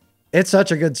it's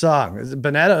such a good song.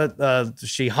 Bonetta,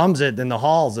 she hums it in the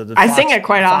halls. I sing it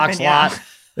quite often, lot.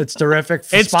 It's terrific.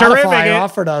 It's Spotify terrific.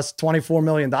 Offered us $24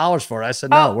 million for it. I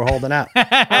said, no, we're holding out. We're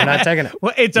not taking it.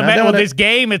 Well, this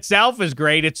game itself is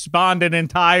great. It spawned an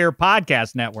entire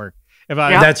podcast network.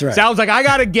 That's right. Sounds like I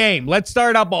got a game. Let's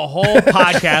start up a whole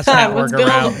podcast network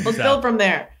Let's build from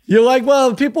there. You're like,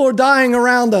 well, people are dying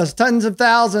around us, tens of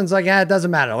thousands. Like, it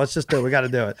doesn't matter. Let's just do it. We got to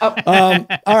do it. All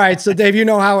right. So, Dave, you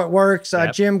know how it works.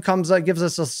 Jim comes up, gives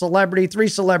us three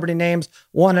celebrity names,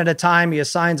 one at a time. He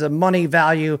assigns a money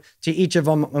value to each of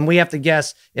them, and we have to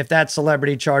guess if that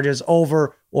celebrity charges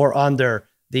over or under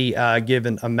the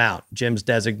given amount, Jim's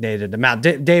designated amount.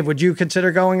 Dave, would you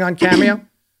consider going on Cameo?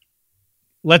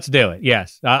 Let's do it.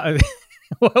 Yes.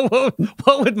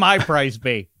 What would my price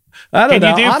be? I don't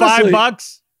know. Can you do Honestly,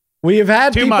 $5? We have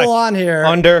had people on here.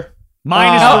 Under.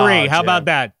 -3. How about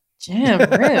that? Jim, rude.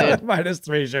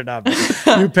 -3 should not be.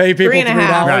 You pay people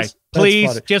 $3. Right.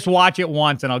 Please just watch it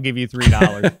once and I'll give you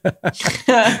 $3.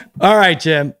 All right,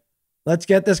 Jim. Let's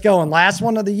get this going. Last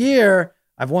one of the year.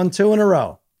 I've won 2 in a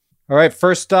row. All right.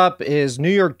 First up is New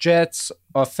York Jets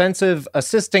offensive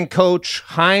assistant coach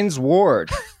Hines Ward.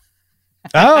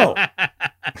 Oh.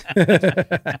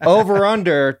 Over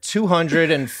under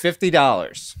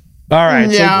 $250. All right.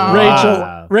 No.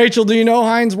 So Rachel, do you know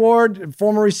Hines Ward,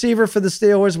 former receiver for the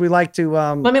Steelers? We like to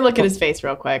let me look at his face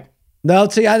real quick. No,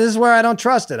 see, this is where I don't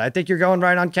trust it. I think you're going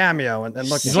right on Cameo and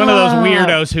looking. He's one of those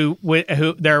weirdos who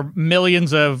there are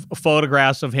millions of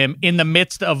photographs of him in the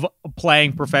midst of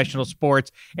playing professional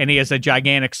sports, and he has a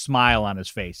gigantic smile on his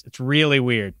face. It's really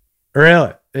weird.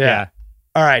 Really? Yeah.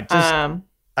 All right.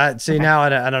 See, now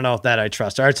I don't know if that I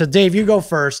trust. All right. So, Dave, you go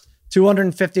first.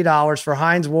 $250 for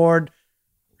Hines Ward,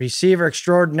 receiver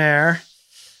extraordinaire.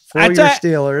 For your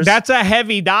Steelers. That's a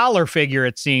heavy dollar figure,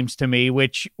 it seems to me,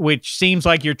 which seems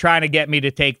like you're trying to get me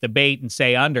to take the bait and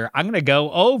say under. I'm going to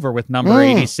go over with number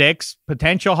 86,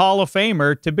 potential Hall of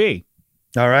Famer to be.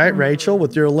 All right, Rachel,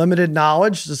 with your limited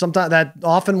knowledge, sometimes that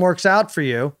often works out for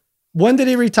you. When did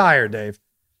he retire, Dave?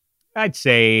 I'd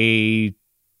say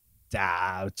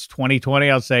it's 2020.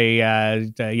 I'll say,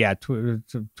 10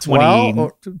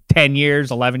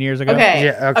 years, 11 years ago. Okay.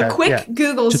 Yeah, okay. A quick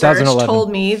Google search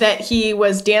told me that he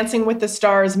was Dancing with the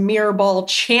Stars Mirror Ball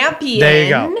champion. There you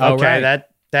go. Okay, right.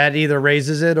 that either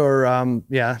raises it or,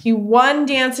 He won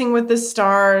Dancing with the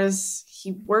Stars.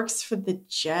 He works for the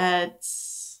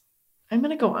Jets. I'm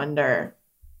going to go under.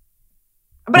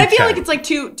 But I feel like it's like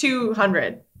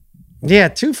 200. Yeah,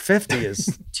 250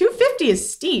 is 250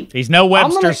 is steep. He's no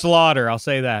Webster Slaughter, I'll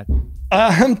say that.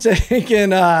 I'm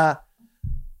taking I'm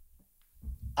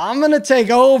gonna take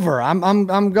over.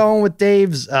 I'm going with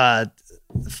Dave's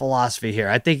philosophy here.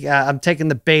 I think I'm taking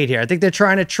the bait here. I think they're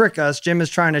trying to trick us. Jim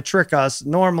is trying to trick us.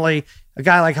 Normally, a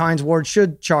guy like Hines Ward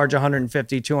should charge $150,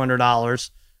 $200,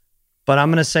 but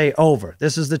I'm gonna say over.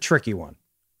 This is the tricky one.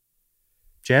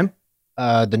 Jim?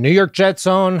 The New York Jets'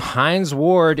 own Hines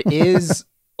Ward is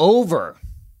over.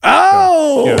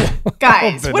 Oh, yeah.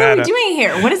 Guys, what are we doing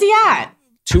here? What is he at?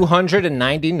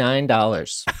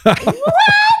 $299. What?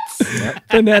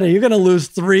 Panetta, you're gonna lose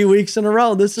 3 weeks in a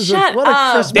row. This is what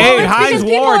a Christmas. Dave, because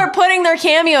people are putting their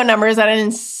Cameo numbers at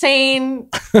insane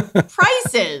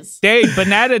prices. Dave,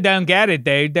 Panetta don't get it,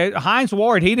 Dave. Hines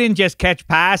Ward, he didn't just catch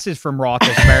passes from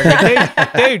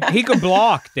Roethlisberger. dude, he could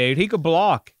block, dude. He could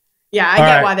block. Yeah, I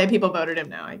get why people voted him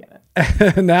now. I get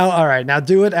it. All right. Now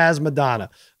do it as Madonna.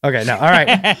 Okay, now, all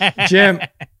right. Jim,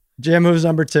 who's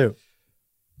number 2?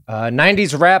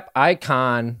 90s rap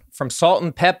icon from Salt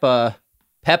and Peppa.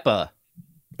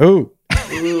 Ooh.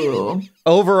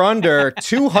 Over under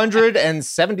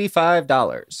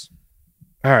 $275.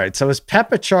 All right. So is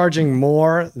Peppa charging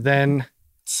more than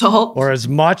Salt? Or as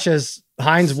much as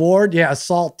Hines Ward? Yeah,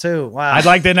 Salt too. Wow. I'd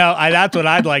like to know. That's what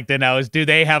I'd like to know is, do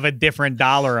they have a different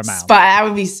dollar amount? That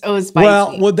would be so spicy.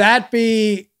 Well, would that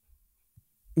be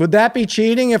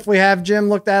cheating if we have Jim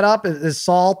look that up? Is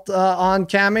Salt on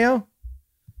Cameo?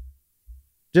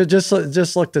 Just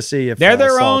look to see if they're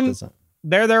their Salt own.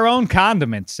 They're their own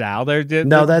condiments, Sal.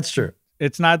 No, that's true.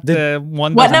 It's not the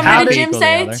one. What number did Jim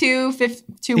say?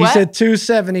 250. He said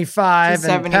 275.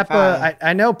 And Peppa,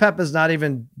 I know Peppa's not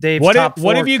even Dave's top 4.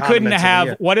 What if you couldn't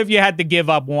have? What if you had to give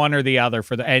up one or the other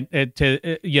for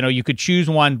you could choose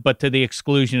one, but to the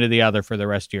exclusion of the other for the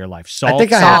rest of your life? Salt. I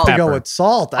think I have to go with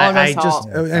Salt. Salt.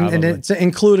 And it's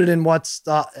included in what's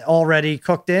already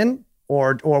cooked in,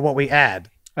 or what we add.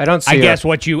 I don't see. I guess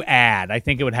what you add. I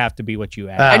think it would have to be what you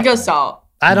add. I'd go Salt.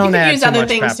 I don't add use too other much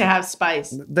things pepper. to have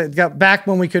spice. Back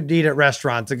when we could eat at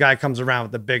restaurants, the guy comes around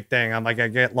with the big thing. I'm like, I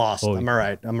get lost. I'm all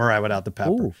right without the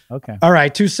pepper. Ooh, okay. All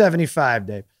right, 275,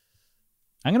 Dave.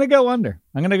 I'm gonna go under.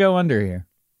 Here.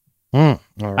 All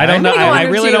right. I don't know. I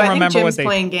really don't remember Jim's what they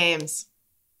playing games.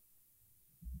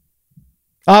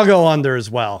 I'll go under as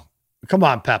well. Come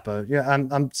on, Peppa. Yeah,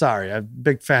 I'm sorry. I'm a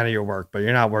big fan of your work, but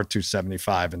you're not worth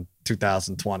 275 in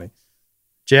 2020.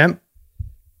 Jim?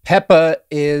 Peppa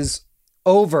is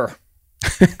over.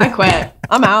 I quit.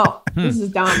 I'm out. This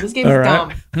is dumb. This game is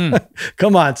dumb.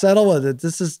 Come on, settle with it.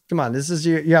 This is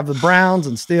you have the Browns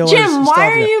and Steelers. Jim,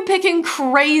 why are you picking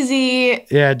crazy?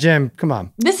 Yeah, Jim, come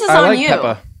on. This is on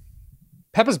you.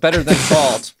 Peppa's better than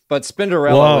Salt, but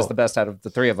Spinderella was the best out of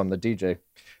the three of them, the DJ.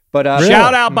 But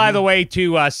shout out, by the way,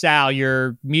 to Sal.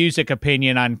 Your music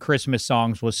opinion on Christmas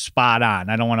songs was spot on.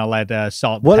 I don't want to let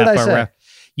Salt. What did I say?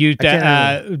 Do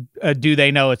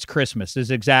they know it's Christmas? Is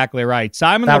exactly right.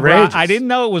 Simon LeBron. I didn't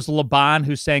know it was LeBon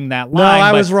who sang that line. No,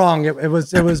 I was wrong. It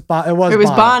was Bono. It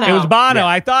was Bono. Yeah.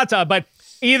 I thought so, but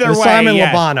either way, Simon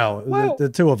yes. LeBono, well, the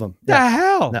two of them. The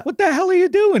hell? No. What the hell are you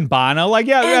doing, Bono? Like,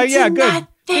 good.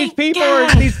 These people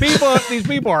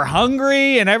are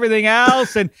hungry and everything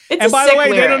else, and by the way,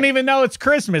 they don't even know it's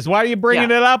Christmas. Why are you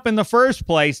bringing it up in the first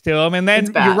place to them? And then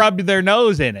you rubbed their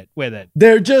nose in it with it.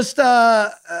 They're just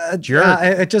jerk.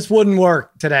 It just wouldn't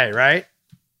work today, right?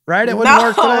 Right? It wouldn't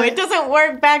work today. No, it doesn't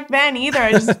work back then either.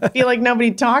 I just feel like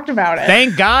nobody talked about it.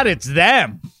 Thank God it's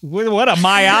them. What a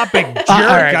myopic jerk.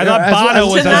 I thought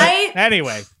Bono was tonight.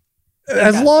 Anyway.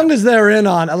 As long as they're in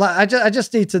on, I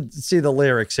just need to see the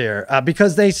lyrics here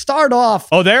because they start off.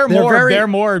 Oh, they're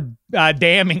more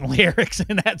damning lyrics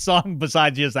in that song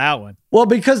besides just that one. Well,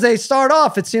 because they start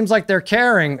off, it seems like they're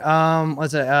caring.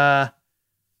 What's it?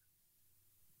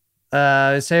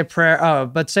 Say a prayer. Oh,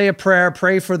 but say a prayer,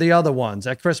 pray for the other ones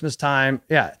at Christmas time.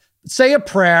 Yeah. Say a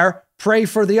prayer, pray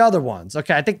for the other ones.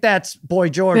 Okay. I think that's Boy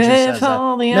George who says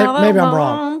that. Maybe I'm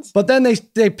wrong. But then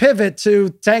they pivot to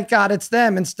thank God it's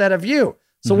them instead of you.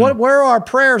 So where are our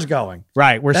prayers going?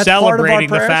 Right. We're celebrating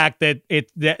the fact that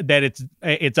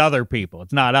it's other people.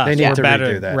 It's not us. They need We're to better.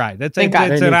 redo that. Right. It's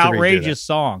an outrageous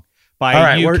song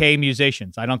by UK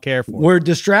musicians. I don't care for it. We're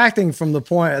distracting from the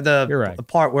point, the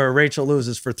part where Rachel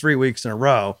loses for 3 weeks in a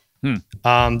row. Dave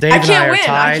and I are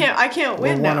tied. I can't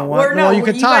win now. Well, you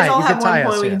could tie. Guys all you have could tie 1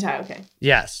 point. us. We can tie. Okay.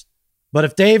 Yes. But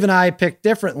if Dave and I pick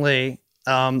differently,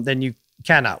 then you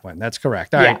cannot win. That's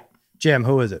correct. All right. Jim,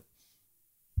 who is it?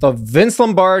 The Vince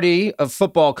Lombardi of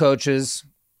football coaches,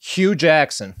 Hugh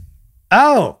Jackson.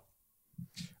 Oh.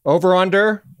 Over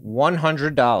under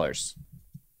 $100.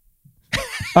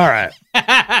 All right.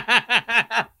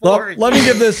 Let me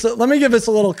give this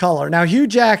a little color. Now, Hugh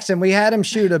Jackson, we had him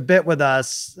shoot a bit with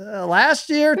us last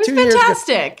year, 2 years ago.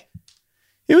 Fantastic.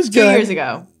 He was good. 2 years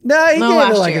ago. No, he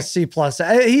gave it like a C+.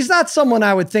 He's not someone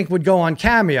I would think would go on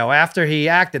Cameo after he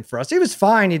acted for us. He was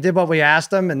fine. He did what we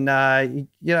asked him, and he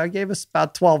gave us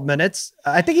about 12 minutes.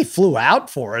 I think he flew out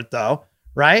for it though,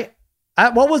 right?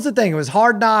 What was the thing? It was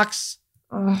Hard Knocks.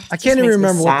 I can't even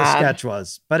remember what the sketch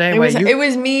was. But anyway, it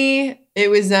was me. It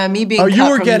was me being. Oh, cut you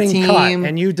were from getting the team, cut,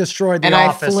 and you destroyed the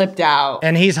office. And I flipped out.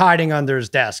 And he's hiding under his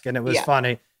desk, and it was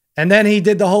funny. And then he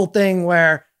did the whole thing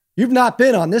where you've not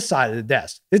been on this side of the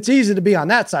desk. It's easy to be on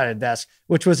that side of the desk,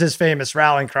 which was his famous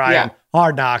rallying cry on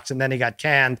Hard Knocks, and then he got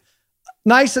canned.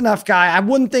 Nice enough guy. I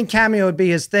wouldn't think Cameo would be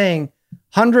his thing.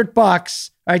 $100.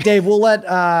 All right, Dave, we'll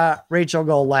let Rachel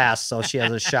go last so she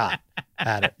has a shot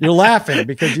at it. You're laughing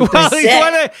because you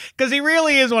think because he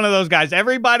really is one of those guys.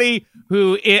 Everybody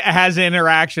who has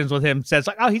interactions with him says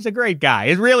like, "Oh, he's a great guy."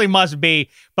 It really must be.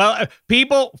 But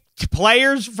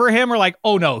players for him are like,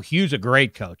 "Oh no, Hugh's a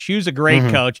great coach. Hugh's a great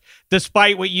coach."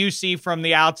 Despite what you see from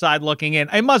the outside looking in,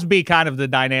 it must be kind of the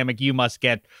dynamic you must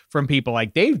get from people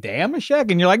like Dave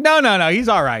Dameshek, and you're like, "No, he's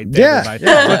all right." Yeah.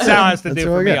 What Sal has to do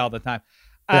for me all the time.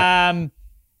 Yeah.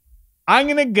 I'm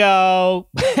going to go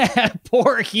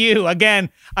poor Hugh. Again,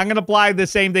 I'm going to apply the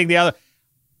same thing. The other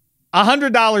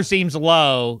 $100 seems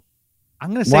low.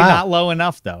 I'm going to say not low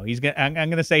enough, though. I'm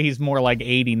going to say he's more like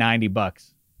 $80,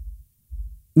 $90.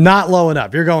 Not low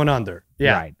enough. You're going under.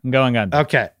 Yeah. Right. I'm going under.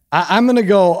 Okay. I'm going to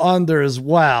go under as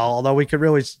well, although we could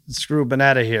really screw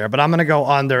Bonetta here. But I'm going to go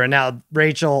under. And now,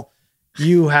 Rachel,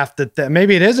 you have to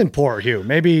maybe it isn't poor Hugh.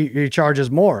 Maybe he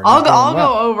charges more. I'll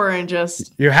go over and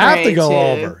just you have to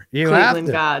go over. You Cleveland have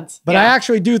to. Gods. But I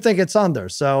actually do think it's under.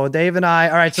 So Dave and I.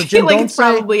 All right. So Jim, it's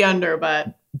probably under.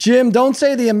 But Jim, don't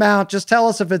say the amount. Just tell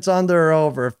us if it's under or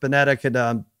over. If Bonetta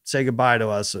could say goodbye to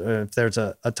us, if there's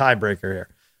a tiebreaker here.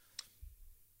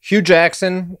 Hugh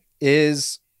Jackson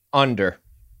is under.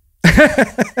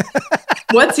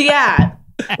 What's he at?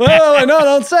 Well, no,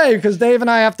 don't say because Dave and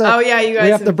I have to. Oh yeah, you guys. We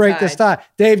have to break this tie.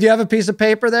 Dave, do you have a piece of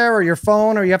paper there or your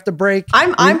phone, or you have to break?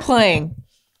 I'm playing.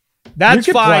 That's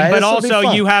fine, but also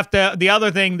you have to. The other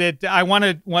thing that I want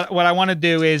to, what I want to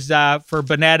do is for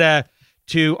Bonetta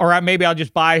to, or maybe I'll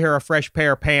just buy her a fresh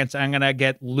pair of pants. And I'm gonna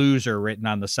get loser written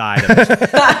on the side of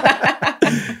it.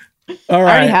 All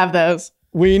right, I already have those.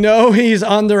 We know he's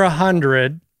under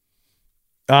 100.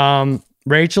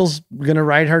 Rachel's gonna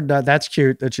write her. That's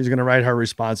cute that she's gonna write her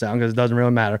response down because it doesn't really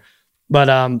matter. But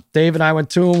Dave and I went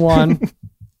 2-1.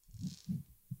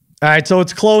 All right, so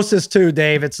it's closest to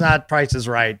Dave. It's not Price is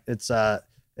Right. It's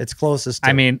closest to.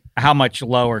 I mean, how much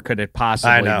lower could it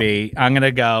possibly be? I'm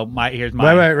gonna go. Here's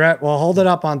my. Wait. Well, hold it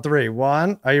up on 3.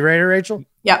 1. Are you ready, Rachel?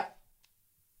 Yep.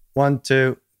 1,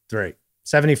 2, 3.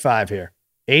 75 here.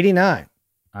 89.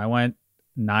 I went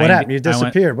 90. What happened? You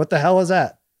disappeared. What the hell is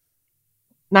that?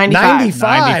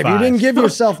 95. You didn't give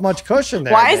yourself much cushion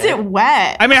there. Why is it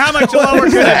wet? I mean, how much lower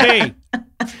could it be?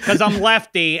 Because I'm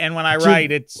lefty, and when I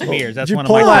write, it smears. That's one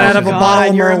of my. Pull that out of a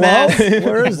bottle of Merlot?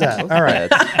 Where is that? All right. Is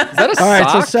that a sock? All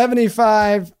right, so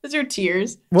 75. Those are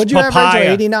tears. What'd you have, Rachel?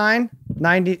 89?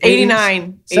 90?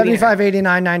 89. 75,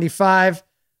 89, 95.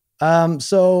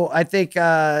 So I think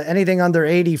anything under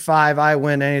 85, I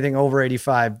win. Anything over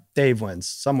 85, Dave wins.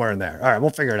 Somewhere in there. All right, we'll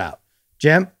figure it out.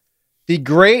 Jim? The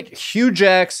great Hugh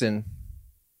Jackson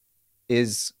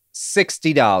is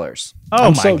 $60.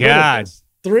 Oh my God.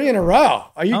 3 in a row.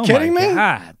 Are you kidding me?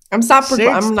 God. I'm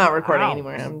not recording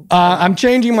anymore. I'm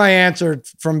changing my answer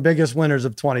from biggest winners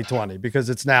of 2020 because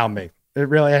it's now me.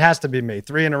 It has to be me.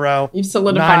 3 in a row. You've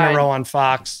solidified. 9 in a row on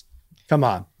Fox. Come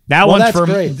on. That Well, one's that's for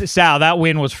great. Sal. That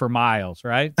win was for Miles,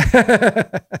 right?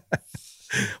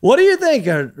 What do you think,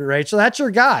 Rachel? That's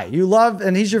your guy. You love,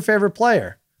 and he's your favorite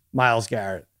player, Myles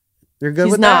Garrett. You're good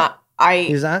He's with not.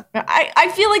 He's not?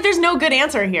 I feel like there's no good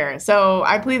answer here, so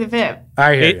I plead the fifth.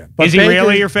 I hear you. But Is he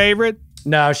really your favorite?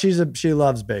 No, she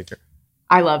loves Baker.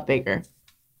 I love Baker.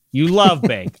 You love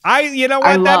Bake. You know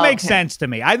I what? That love makes him. sense to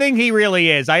me. I think he really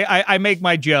is. I make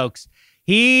my jokes.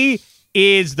 He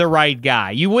is the right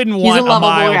guy. You wouldn't He's want a lovable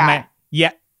mild guy. man.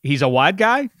 Yeah, he's a what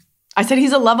guy? I said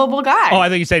he's a lovable guy. Oh, I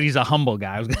think you said he's a humble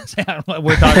guy. I was going to say, I don't know,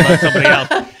 we're talking about somebody else.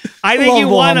 I think you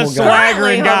Lovable, want a humble guy.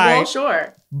 swaggering guy. Humble,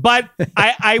 sure. But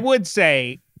I would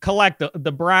say collect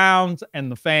the Browns and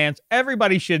the fans.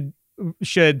 Everybody should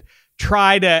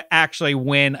try to actually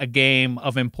win a game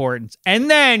of importance, and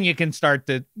then you can start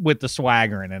with the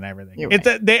swaggering and everything. You're It's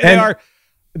right.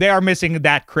 they are missing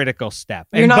that critical step.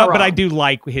 You're not but I wrong. do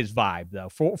like his vibe though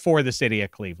for the city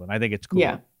of Cleveland. I think it's cool.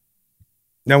 Yeah.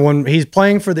 Now, when he's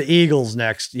playing for the Eagles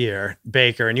next year,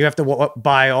 Baker, and you have to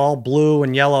buy all blue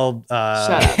and yellow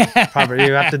Shut up. property,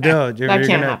 you have to do it. That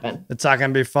can't happen. It's not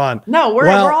going to be fun. No, we're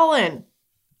Well, all in.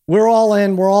 We're all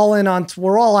in. We're all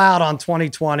out on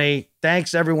 2020.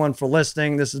 Thanks everyone for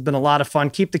listening. This has been a lot of fun.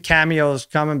 Keep the cameos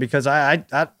coming because I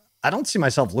don't see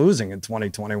myself losing in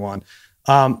 2021.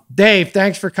 Dave,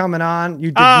 thanks for coming on. You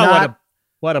did not.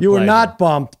 What a You were pleasure. not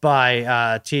bumped by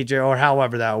TJ or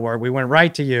however that worked. We went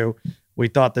right to you. We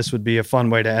thought this would be a fun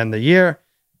way to end the year,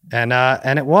 and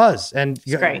it was. And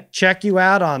great. Check you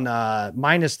out on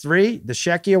 -3, the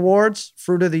Shecky Awards,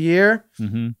 Fruit of the Year.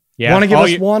 Mm-hmm. Yeah. Want to give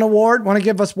us one award? Want to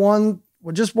give us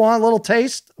just one little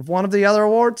taste of one of the other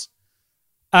awards?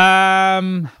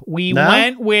 We No?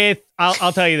 went with.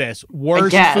 I'll tell you this: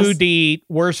 worst guess. food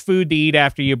to eat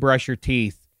after you brush your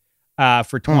teeth.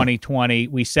 For 2020,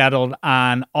 we settled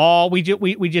on all. We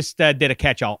just did a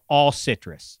catch-all, all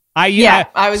citrus. I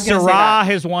was going to say Syrah that.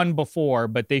 has won before,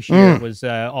 but this year it was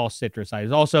all citrus.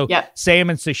 Also, Yep.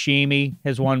 salmon sashimi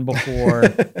has won before.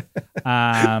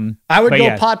 I would But go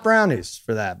yeah. pot brownies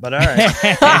for that, but all right.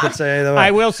 I could say either way.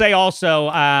 I will say also,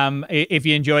 if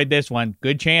you enjoyed this one,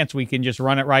 good chance we can just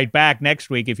run it right back next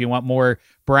week if you want more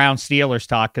Brown Steelers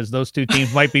talk, because those two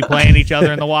teams might be playing each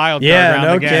other in the wild card Yeah, round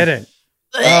no again. kidding.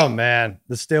 Oh man,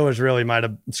 the Steelers really might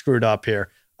have screwed up here.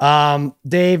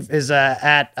 Dave is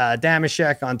at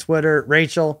Damashek on Twitter.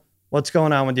 Rachel, what's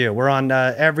going on with you? We're on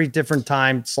every different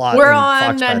time slot. We're in on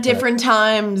Fox Bet today. different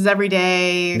times every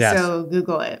day, Yes. so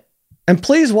Google it. And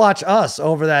please watch us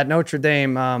over that Notre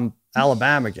Dame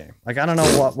Alabama game. Like I don't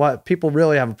know what people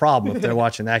really have a problem if they're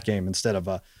watching that game instead of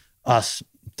us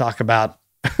talk about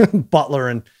Butler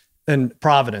and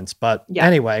Providence. But Yeah.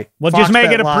 anyway, Well, Fox just make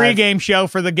Bet it a Live. pregame show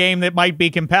for the game that might be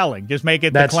compelling. Just make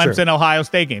it the That's true. Clemson-Ohio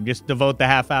State game. Just devote the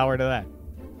half hour to that.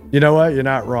 You know what? You're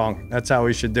not wrong. That's how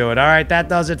we should do it. All right, that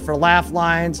does it for Laugh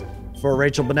Lines. For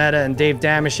Rachel Bonetta and Dave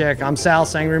Damashek, I'm Sal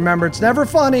saying, remember, it's never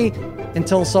funny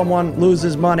until someone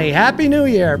loses money. Happy New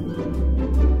Year.